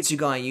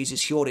 Hitsugaya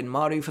uses Hyorin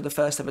Maru for the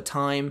first ever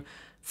time,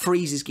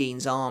 freezes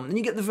Gin's arm, then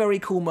you get the very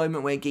cool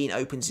moment where Gin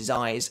opens his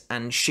eyes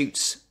and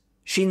shoots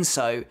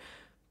Shinso.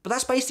 But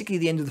that's basically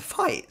the end of the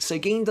fight, so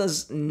Gin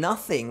does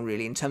nothing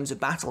really in terms of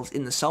battles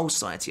in the Soul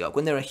Society arc.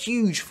 When there are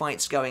huge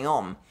fights going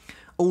on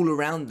all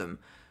around them,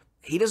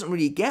 he doesn't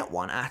really get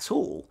one at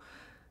all.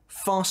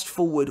 Fast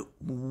forward,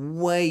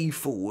 way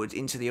forward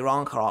into the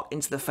Arrancar arc,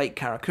 into the Fake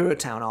Karakura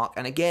Town arc,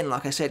 and again,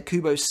 like I said,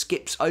 Kubo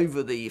skips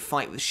over the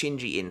fight with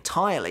Shinji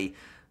entirely.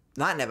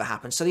 That never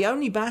happens, so the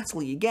only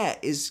battle you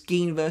get is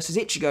Gin versus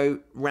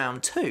Ichigo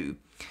round 2.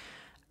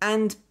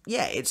 And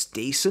yeah, it's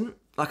decent.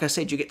 Like I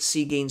said, you get to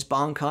see Gin's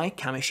Bankai,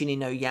 Kamishini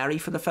no Yari,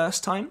 for the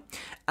first time.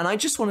 And I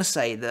just want to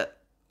say that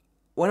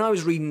when I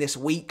was reading this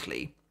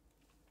weekly,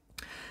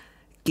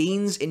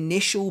 Gin's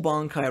initial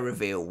Bankai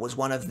reveal was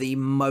one of the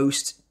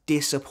most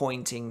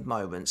disappointing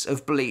moments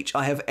of Bleach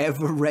I have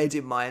ever read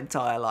in my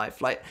entire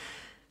life. Like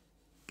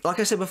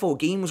I said before,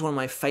 Gin was one of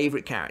my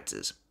favourite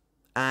characters.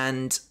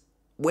 And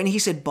when he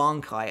said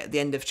Bankai at the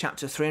end of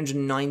chapter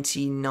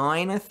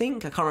 399, I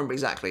think, I can't remember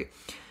exactly,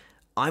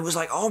 I was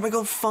like, oh my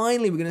god,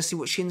 finally we're going to see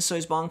what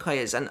Shinso's Bankai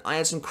is. And I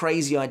had some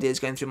crazy ideas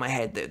going through my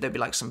head that there'd be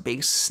like some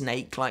big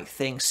snake-like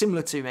thing,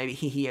 similar to maybe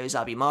Hihio's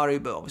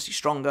Abimaru, but obviously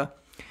stronger.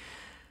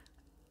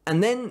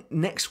 And then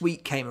next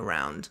week came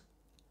around,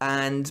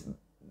 and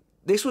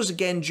this was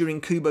again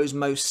during Kubo's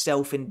most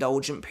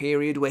self-indulgent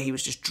period, where he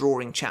was just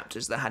drawing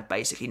chapters that had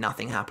basically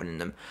nothing happen in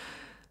them.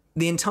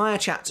 The entire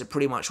chapter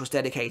pretty much was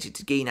dedicated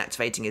to Gin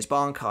activating his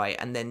Bankai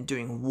and then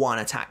doing one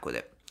attack with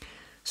it.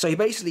 So he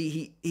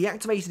basically, he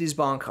activated his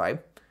Bankai.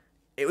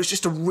 It was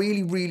just a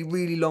really, really,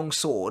 really long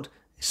sword.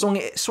 Swung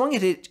it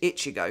at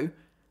Ichigo,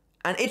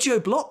 and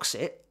Ichigo blocks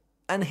it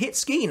and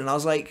hits Gin. And I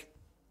was like,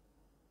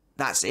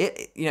 that's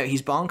it? You know,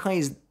 his Bankai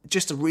is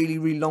just a really,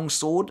 really long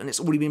sword, and it's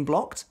already been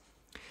blocked.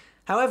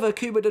 However,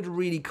 Kubo did a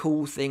really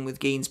cool thing with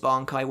Gin's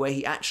Bankai, where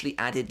he actually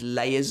added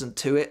layers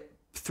to it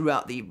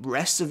throughout the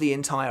rest of the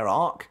entire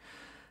arc.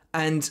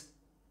 And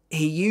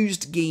he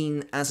used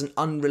Gin as an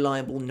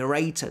unreliable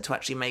narrator to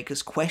actually make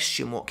us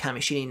question what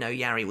Kamishini no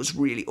Yari was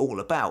really all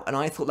about, and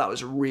I thought that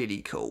was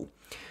really cool.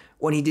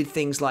 When he did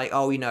things like,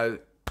 oh, you know,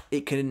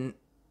 it can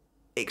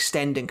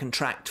extend and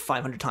contract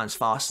 500 times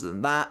faster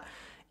than that,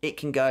 it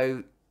can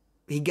go...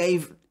 He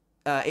gave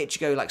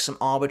Ichigo like some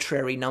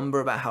arbitrary number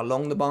about how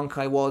long the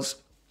Bankai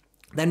was,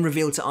 then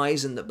revealed to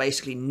Aizen that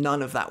basically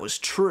none of that was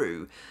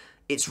true.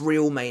 Its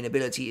real main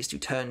ability is to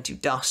turn to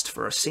dust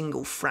for a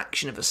single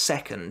fraction of a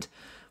second,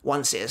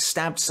 once it has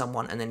stabbed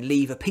someone and then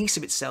leave a piece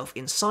of itself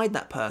inside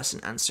that person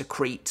and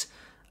secrete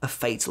a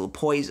fatal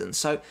poison.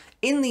 So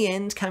in the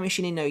end,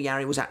 Kamishini no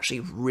Yari was actually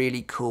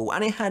really cool,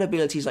 and it had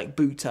abilities like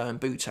Buto and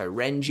Buto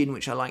Renjin,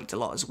 which I liked a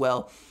lot as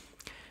well.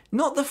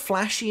 Not the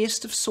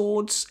flashiest of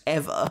swords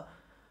ever,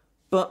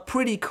 but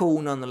pretty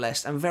cool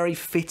nonetheless, and very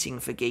fitting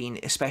for Gin,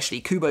 especially.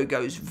 Kubo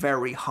goes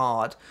very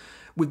hard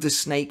with the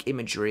snake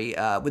imagery,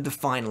 with the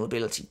final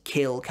ability,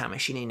 Kill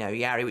Kamishini no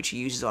Yari, which he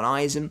uses on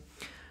Aizen.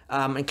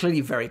 And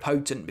clearly very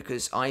potent,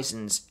 because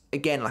Aizen's,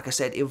 again, like I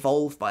said,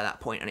 evolved by that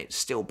point, and it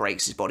still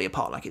breaks his body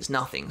apart like it's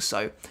nothing.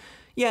 So,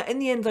 yeah, in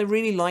the end, I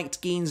really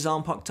liked Gin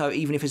Zanpakuto,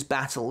 even if his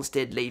battles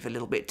did leave a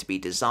little bit to be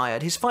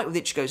desired. His fight with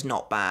Ichigo's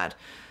not bad,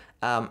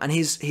 and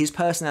his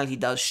personality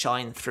does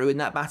shine through in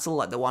that battle,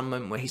 like the one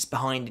moment where he's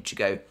behind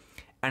Ichigo,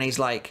 and he's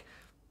like,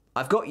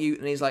 I've got you,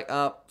 and he's like,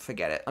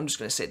 forget it, I'm just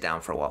going to sit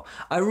down for a while.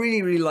 I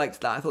really, really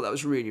liked that. I thought that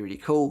was really, really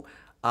cool.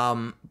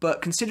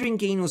 But considering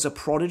Gin was a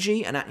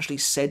prodigy, and actually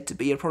said to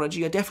be a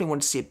prodigy, I definitely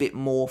wanted to see a bit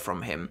more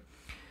from him.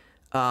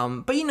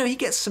 But, you know, he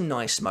gets some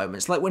nice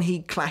moments, like when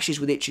he clashes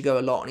with Ichigo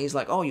a lot, and he's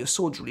like, oh, your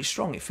sword's really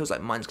strong, it feels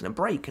like mine's going to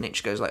break, and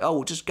Ichigo's like, oh,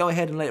 well, just go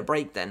ahead and let it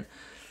break then.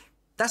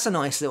 That's a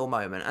nice little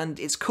moment, and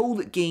it's cool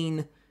that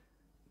Gin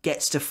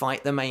gets to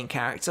fight the main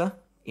character.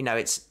 You know,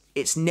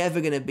 it's never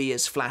going to be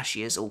as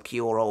flashy as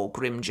Ulquiorra or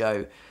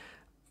Grimmjow,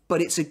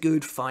 but it's a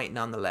good fight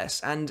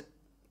nonetheless, and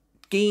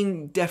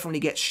Gin definitely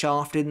gets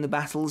shafted in the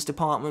battles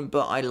department,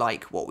 but I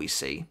like what we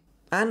see.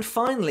 And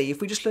finally, if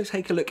we just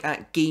take a look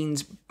at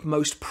Gin's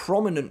most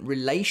prominent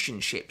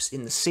relationships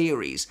in the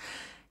series,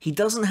 he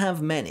doesn't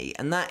have many,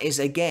 and that is,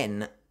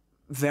 again,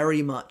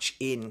 very much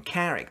in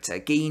character.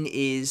 Gin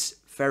is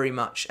very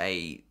much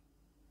a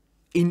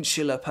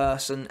insular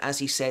person. As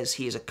he says,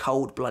 he is a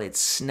cold-blooded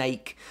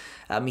snake.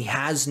 He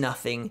has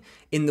nothing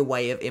in the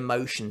way of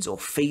emotions or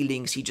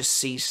feelings. He just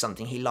sees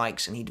something he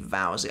likes and he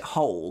devours it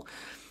whole.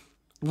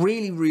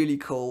 Really, really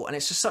cool, and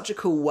it's just such a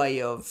cool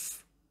way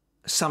of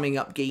summing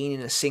up Gin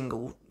in a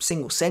single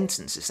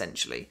sentence,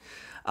 essentially.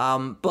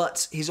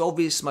 But his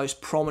obvious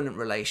most prominent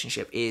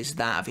relationship is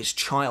that of his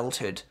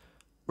childhood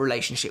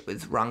relationship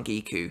with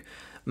Rangiku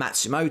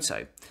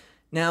Matsumoto.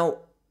 Now,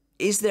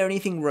 is there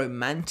anything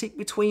romantic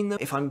between them?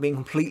 If I'm being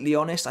completely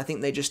honest, I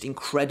think they're just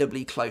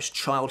incredibly close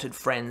childhood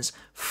friends,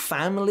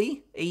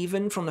 family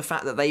even, from the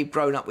fact that they've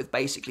grown up with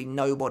basically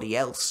nobody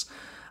else.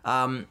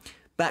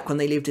 Back when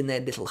they lived in their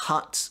little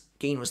hut,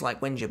 Gin was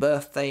like, when's your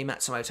birthday?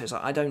 Matsumoto's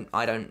like, I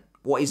don't,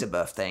 what is a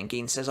birthday? And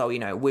Gin says, oh, you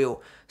know,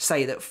 we'll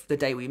say that the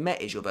day we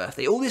met is your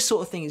birthday. All this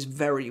sort of thing is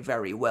very,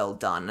 very well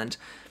done, and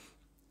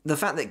the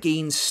fact that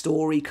Gin's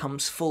story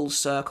comes full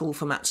circle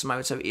for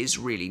Matsumoto is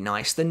really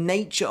nice. The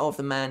nature of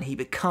the man he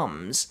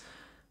becomes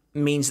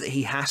means that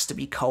he has to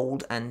be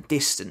cold and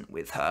distant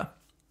with her,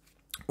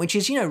 which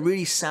is, you know,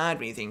 really sad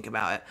when you think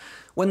about it.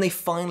 When they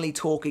finally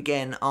talk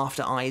again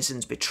after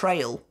Aizen's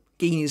betrayal,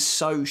 Gin is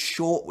so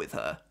short with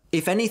her.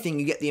 If anything,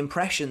 you get the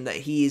impression that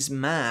he is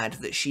mad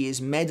that she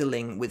is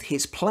meddling with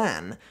his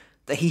plan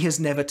that he has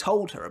never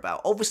told her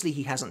about. Obviously,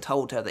 he hasn't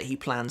told her that he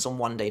plans on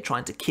one day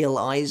trying to kill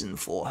Aizen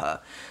for her.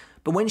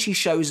 But when she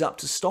shows up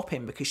to stop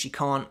him because she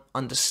can't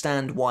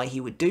understand why he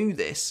would do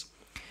this,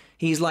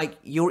 he's like,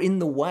 you're in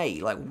the way,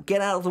 like, get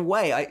out of the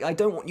way, I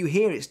don't want you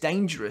here, it's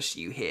dangerous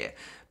you here.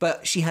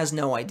 But she has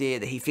no idea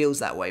that he feels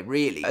that way,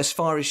 really. As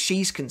far as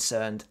she's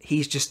concerned,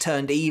 he's just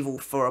turned evil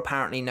for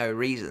apparently no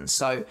reason.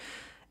 So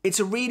it's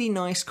a really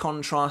nice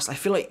contrast. I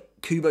feel like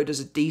Kubo does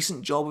a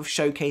decent job of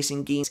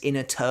showcasing Gin's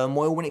inner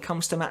turmoil when it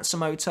comes to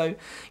Matsumoto.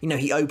 You know,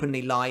 he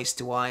openly lies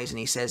to Aizen,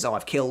 he says, oh,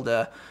 I've killed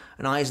her.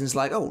 And Aizen's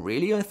like, oh,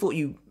 really? I thought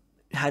you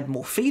had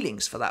more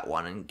feelings for that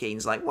one. And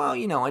Gin's like, well,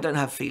 you know, I don't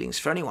have feelings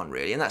for anyone,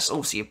 really. And that's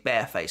obviously a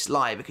barefaced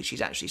lie because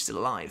she's actually still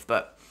alive.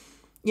 But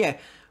yeah,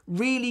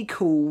 really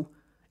cool.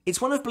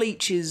 It's one of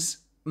Bleach's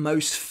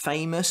most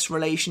famous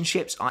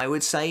relationships, I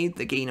would say,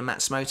 the Gin and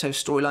Matsumoto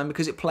storyline,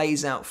 because it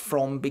plays out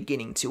from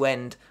beginning to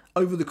end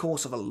over the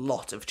course of a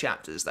lot of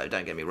chapters, though,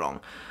 don't get me wrong.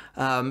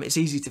 It's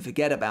easy to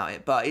forget about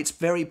it, but it's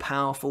very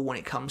powerful when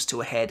it comes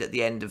to a head at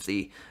the end of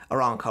the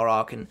Arrancar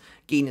arc, and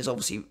Gin is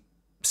obviously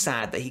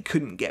sad that he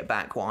couldn't get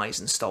back what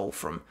Aizen stole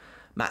from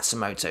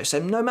Matsumoto. So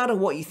no matter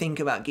what you think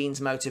about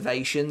Gin's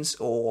motivations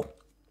or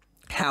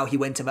how he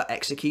went about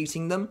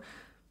executing them,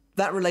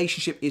 that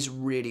relationship is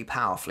really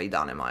powerfully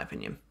done, in my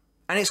opinion.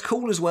 And it's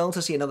cool as well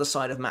to see another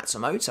side of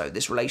Matsumoto.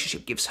 This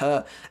relationship gives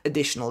her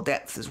additional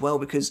depth as well,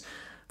 because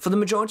for the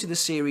majority of the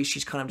series,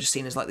 she's kind of just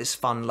seen as like this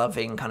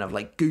fun-loving, kind of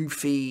like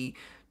goofy,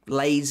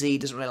 lazy,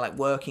 doesn't really like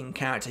working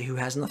character who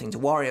has nothing to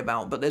worry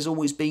about, but there's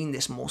always been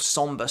this more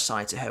somber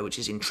side to her, which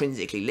is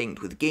intrinsically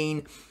linked with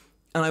Gin,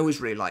 and I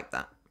always really like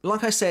that.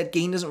 Like I said,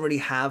 Gin doesn't really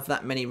have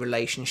that many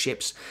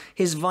relationships.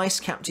 His vice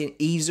captain,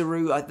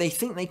 Izuru, they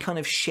think they kind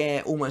of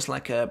share almost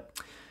like a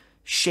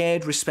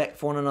shared respect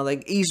for one another.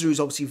 Izuru's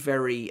obviously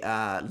very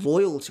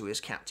loyal to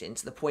his captain,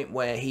 to the point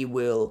where he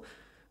will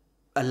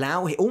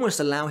almost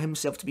allow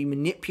himself to be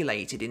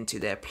manipulated into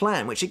their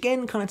plan, which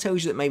again kind of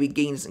tells you that maybe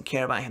Gin doesn't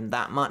care about him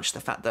that much.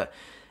 The fact that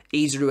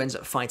Izuru ends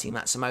up fighting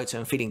Matsumoto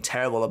and feeling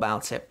terrible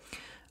about it.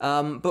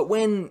 But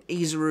when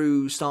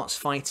Izuru starts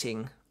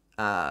fighting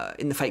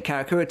in the Fate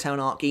Karakura Town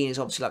arc, Gin is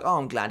obviously like, oh,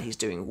 I'm glad he's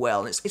doing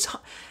well. And it's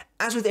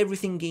as with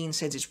everything Gin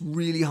says, it's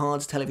really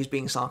hard to tell if he's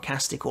being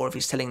sarcastic or if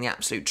he's telling the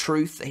absolute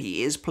truth, that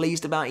he is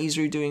pleased about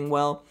Izuru doing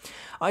well.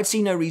 I'd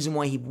see no reason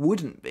why he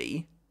wouldn't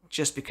be,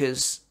 just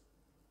because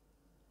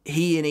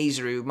he and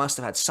Izuru must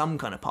have had some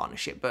kind of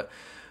partnership, but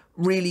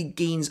really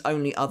Gin's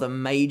only other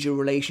major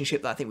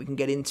relationship that I think we can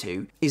get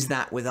into is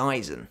that with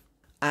Aizen.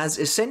 As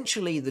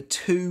essentially the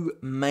two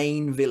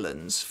main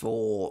villains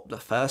for the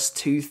first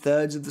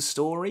 2/3 of the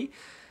story,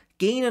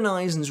 Gin and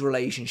Aizen's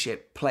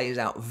relationship plays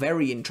out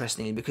very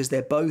interestingly because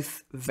they're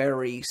both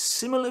very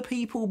similar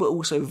people, but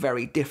also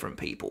very different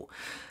people.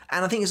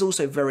 And I think it's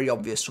also very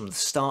obvious from the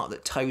start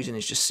that Tozen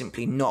is just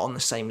simply not on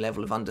the same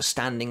level of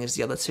understanding as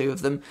the other two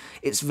of them.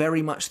 It's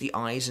very much the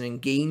Aizen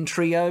and Gin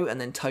trio, and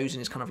then Tozen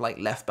is kind of like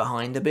left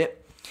behind a bit.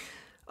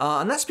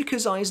 And that's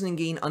because Aizen and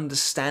Gin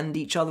understand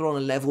each other on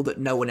a level that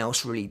no one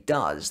else really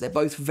does. They're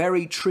both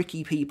very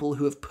tricky people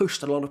who have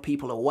pushed a lot of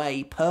people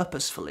away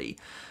purposefully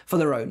for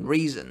their own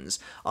reasons.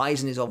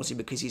 Aizen is obviously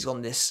because he's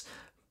on this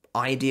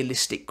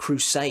idealistic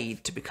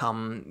crusade to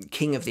become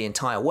king of the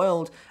entire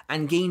world,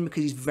 and Gin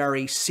because he's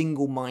very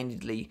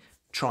single-mindedly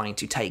trying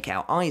to take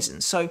out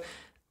Aizen. So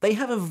they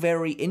have a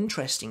very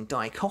interesting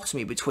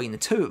dichotomy between the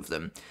two of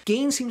them.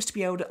 Gin seems to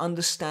be able to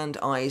understand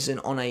Aizen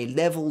on a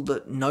level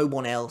that no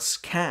one else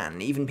can.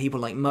 Even people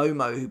like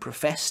Momo, who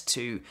profess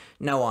to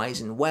know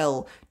Aizen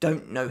well,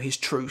 don't know his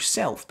true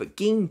self, but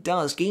Gin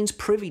does. Gin's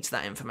privy to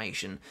that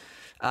information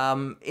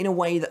in a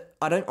way that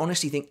I don't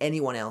honestly think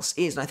anyone else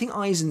is. And I think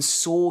Aizen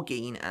saw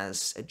Gin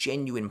as a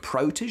genuine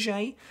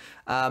protege,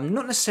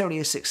 not necessarily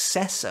a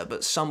successor,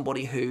 but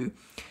somebody who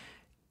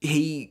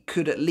he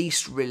could at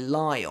least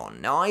rely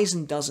on. Now,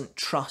 Aizen doesn't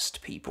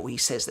trust people. He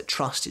says that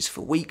trust is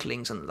for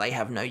weaklings and that they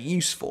have no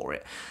use for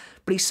it.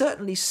 But he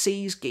certainly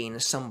sees Gin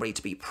as somebody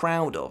to be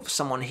proud of,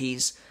 someone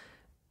he's,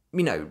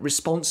 you know,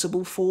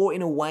 responsible for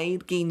in a way.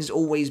 Gin's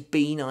always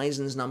been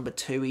Aizen's number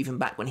 2, even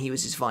back when he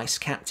was his vice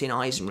captain.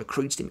 Aizen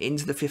recruited him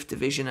into the 5th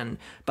Division and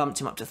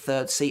bumped him up to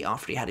 3rd seat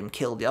after he had him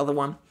kill the other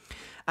one.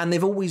 And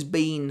they've always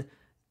been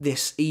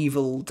this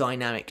evil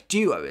dynamic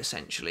duo,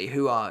 essentially,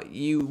 who are,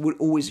 you would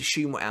always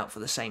assume were out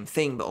for the same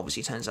thing, but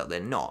obviously turns out they're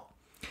not.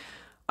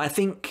 I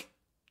think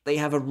they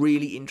have a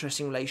really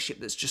interesting relationship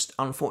that's just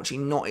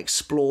unfortunately not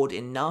explored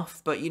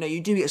enough, but you know,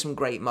 you do get some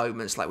great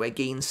moments like where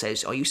Gin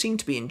says, oh, you seem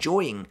to be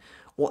enjoying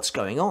what's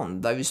going on.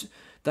 Those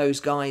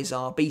guys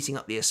are beating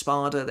up the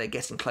Espada, they're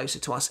getting closer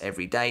to us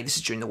every day. This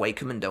is during the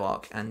Wakemundo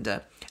arc,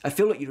 and I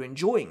feel like you're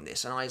enjoying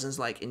this. And Aizen's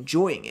like,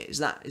 enjoying it? Is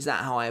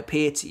that how I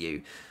appear to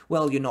you?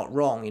 Well, you're not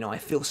wrong, you know, I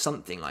feel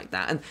something like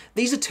that. And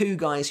these are two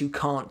guys who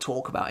can't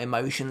talk about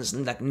emotions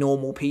and like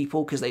normal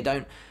people because they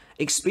don't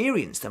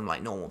experience them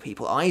like normal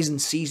people.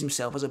 Aizen sees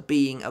himself as a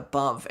being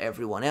above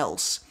everyone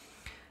else,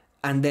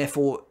 and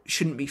therefore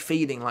shouldn't be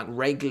feeling like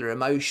regular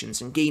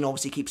emotions. And Gin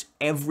obviously keeps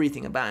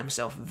everything about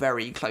himself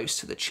very close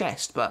to the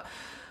chest, but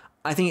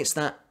I think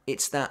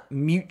it's that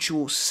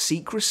mutual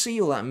secrecy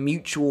or that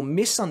mutual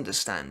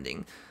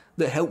misunderstanding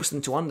that helps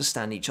them to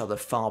understand each other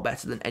far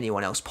better than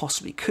anyone else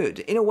possibly could,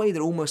 in a way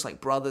that almost like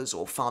brothers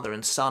or father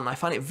and son. I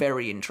find it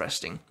very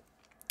interesting.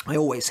 I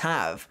always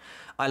have.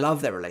 I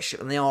love their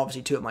relationship, and they are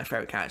obviously two of my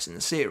favourite characters in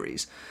the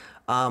series.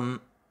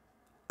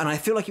 And I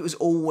feel like it was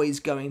always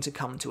going to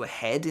come to a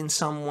head in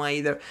some way.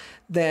 You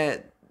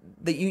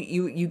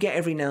get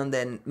every now and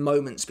then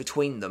moments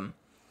between them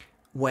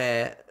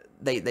where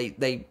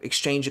they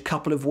exchange a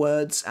couple of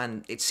words,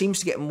 and it seems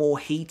to get more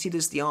heated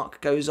as the arc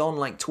goes on.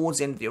 Like towards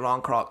the end of the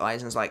Aranka arc,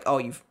 Aizen's like, "Oh,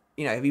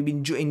 have you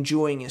been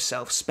enjoying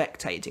yourself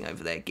spectating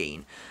over there,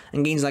 Gin?"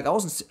 And Gin's like, "I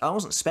wasn't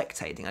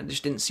spectating. I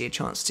just didn't see a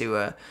chance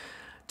to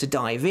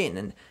dive in."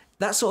 And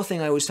that sort of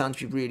thing I always found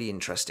to be really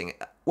interesting.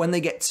 When they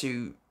get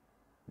to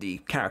the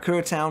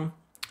Karakura town,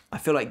 I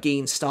feel like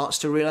Gin starts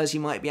to realize he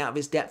might be out of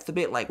his depth a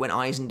bit. Like when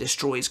Aizen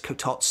destroys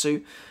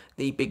Kotatsu,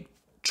 the big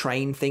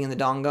train thing in the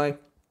Dangai.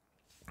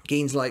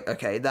 Gin's like,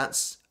 okay,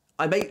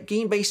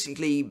 Gin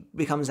basically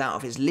becomes out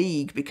of his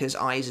league because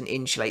Aizen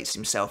insulates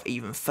himself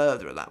even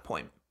further at that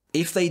point.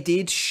 If they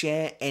did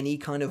share any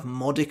kind of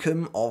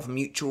modicum of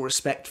mutual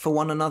respect for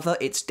one another,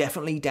 it's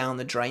definitely down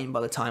the drain by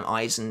the time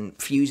Aizen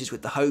fuses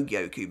with the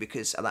Hogyoku,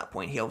 because at that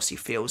point he obviously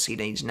feels he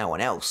needs no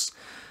one else.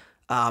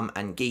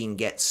 And Gin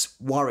gets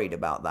worried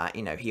about that.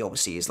 You know, he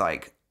obviously is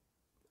like,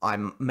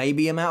 I'm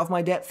out of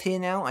my depth here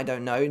now. I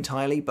don't know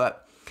entirely,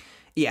 but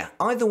yeah,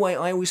 either way,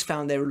 I always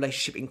found their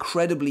relationship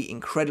incredibly,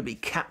 incredibly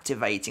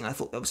captivating. I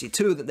thought, obviously,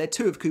 they're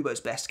two of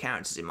Kubo's best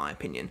characters, in my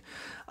opinion.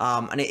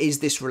 And it is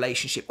this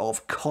relationship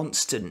of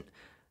constant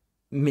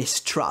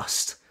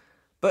mistrust,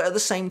 but at the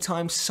same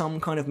time,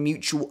 some kind of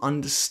mutual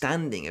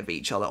understanding of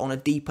each other on a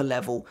deeper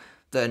level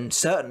than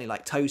certainly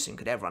like Tosen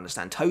could ever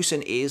understand.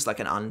 Tosen is like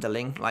an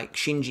underling, like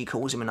Shinji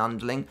calls him an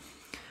underling.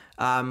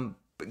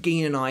 But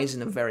Gin and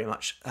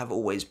Aizen have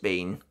always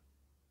been,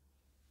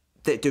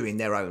 they're doing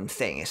their own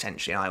thing,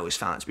 essentially. I always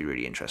found it to be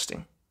really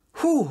interesting.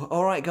 Whew,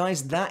 alright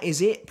guys, that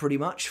is it pretty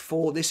much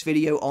for this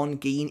video on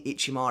Gin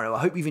Ichimaru. I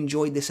hope you've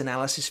enjoyed this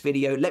analysis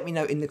video. Let me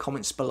know in the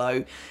comments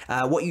below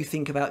what you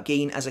think about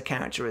Gin as a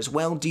character as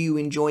well. Do you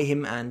enjoy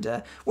him, and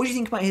what do you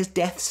think about his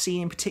death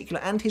scene in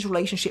particular and his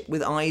relationship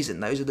with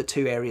Aizen? Those are the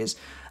two areas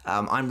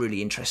I'm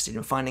really interested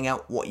in finding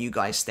out what you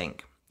guys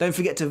think. Don't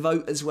forget to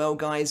vote as well,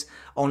 guys,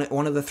 on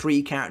one of the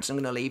 3 characters I'm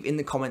going to leave in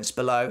the comments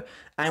below,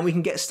 and we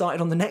can get started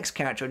on the next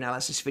character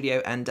analysis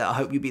video, and I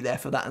hope you'll be there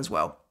for that as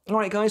well.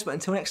 Alright guys, but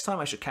until next time,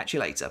 I shall catch you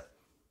later.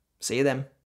 See you then.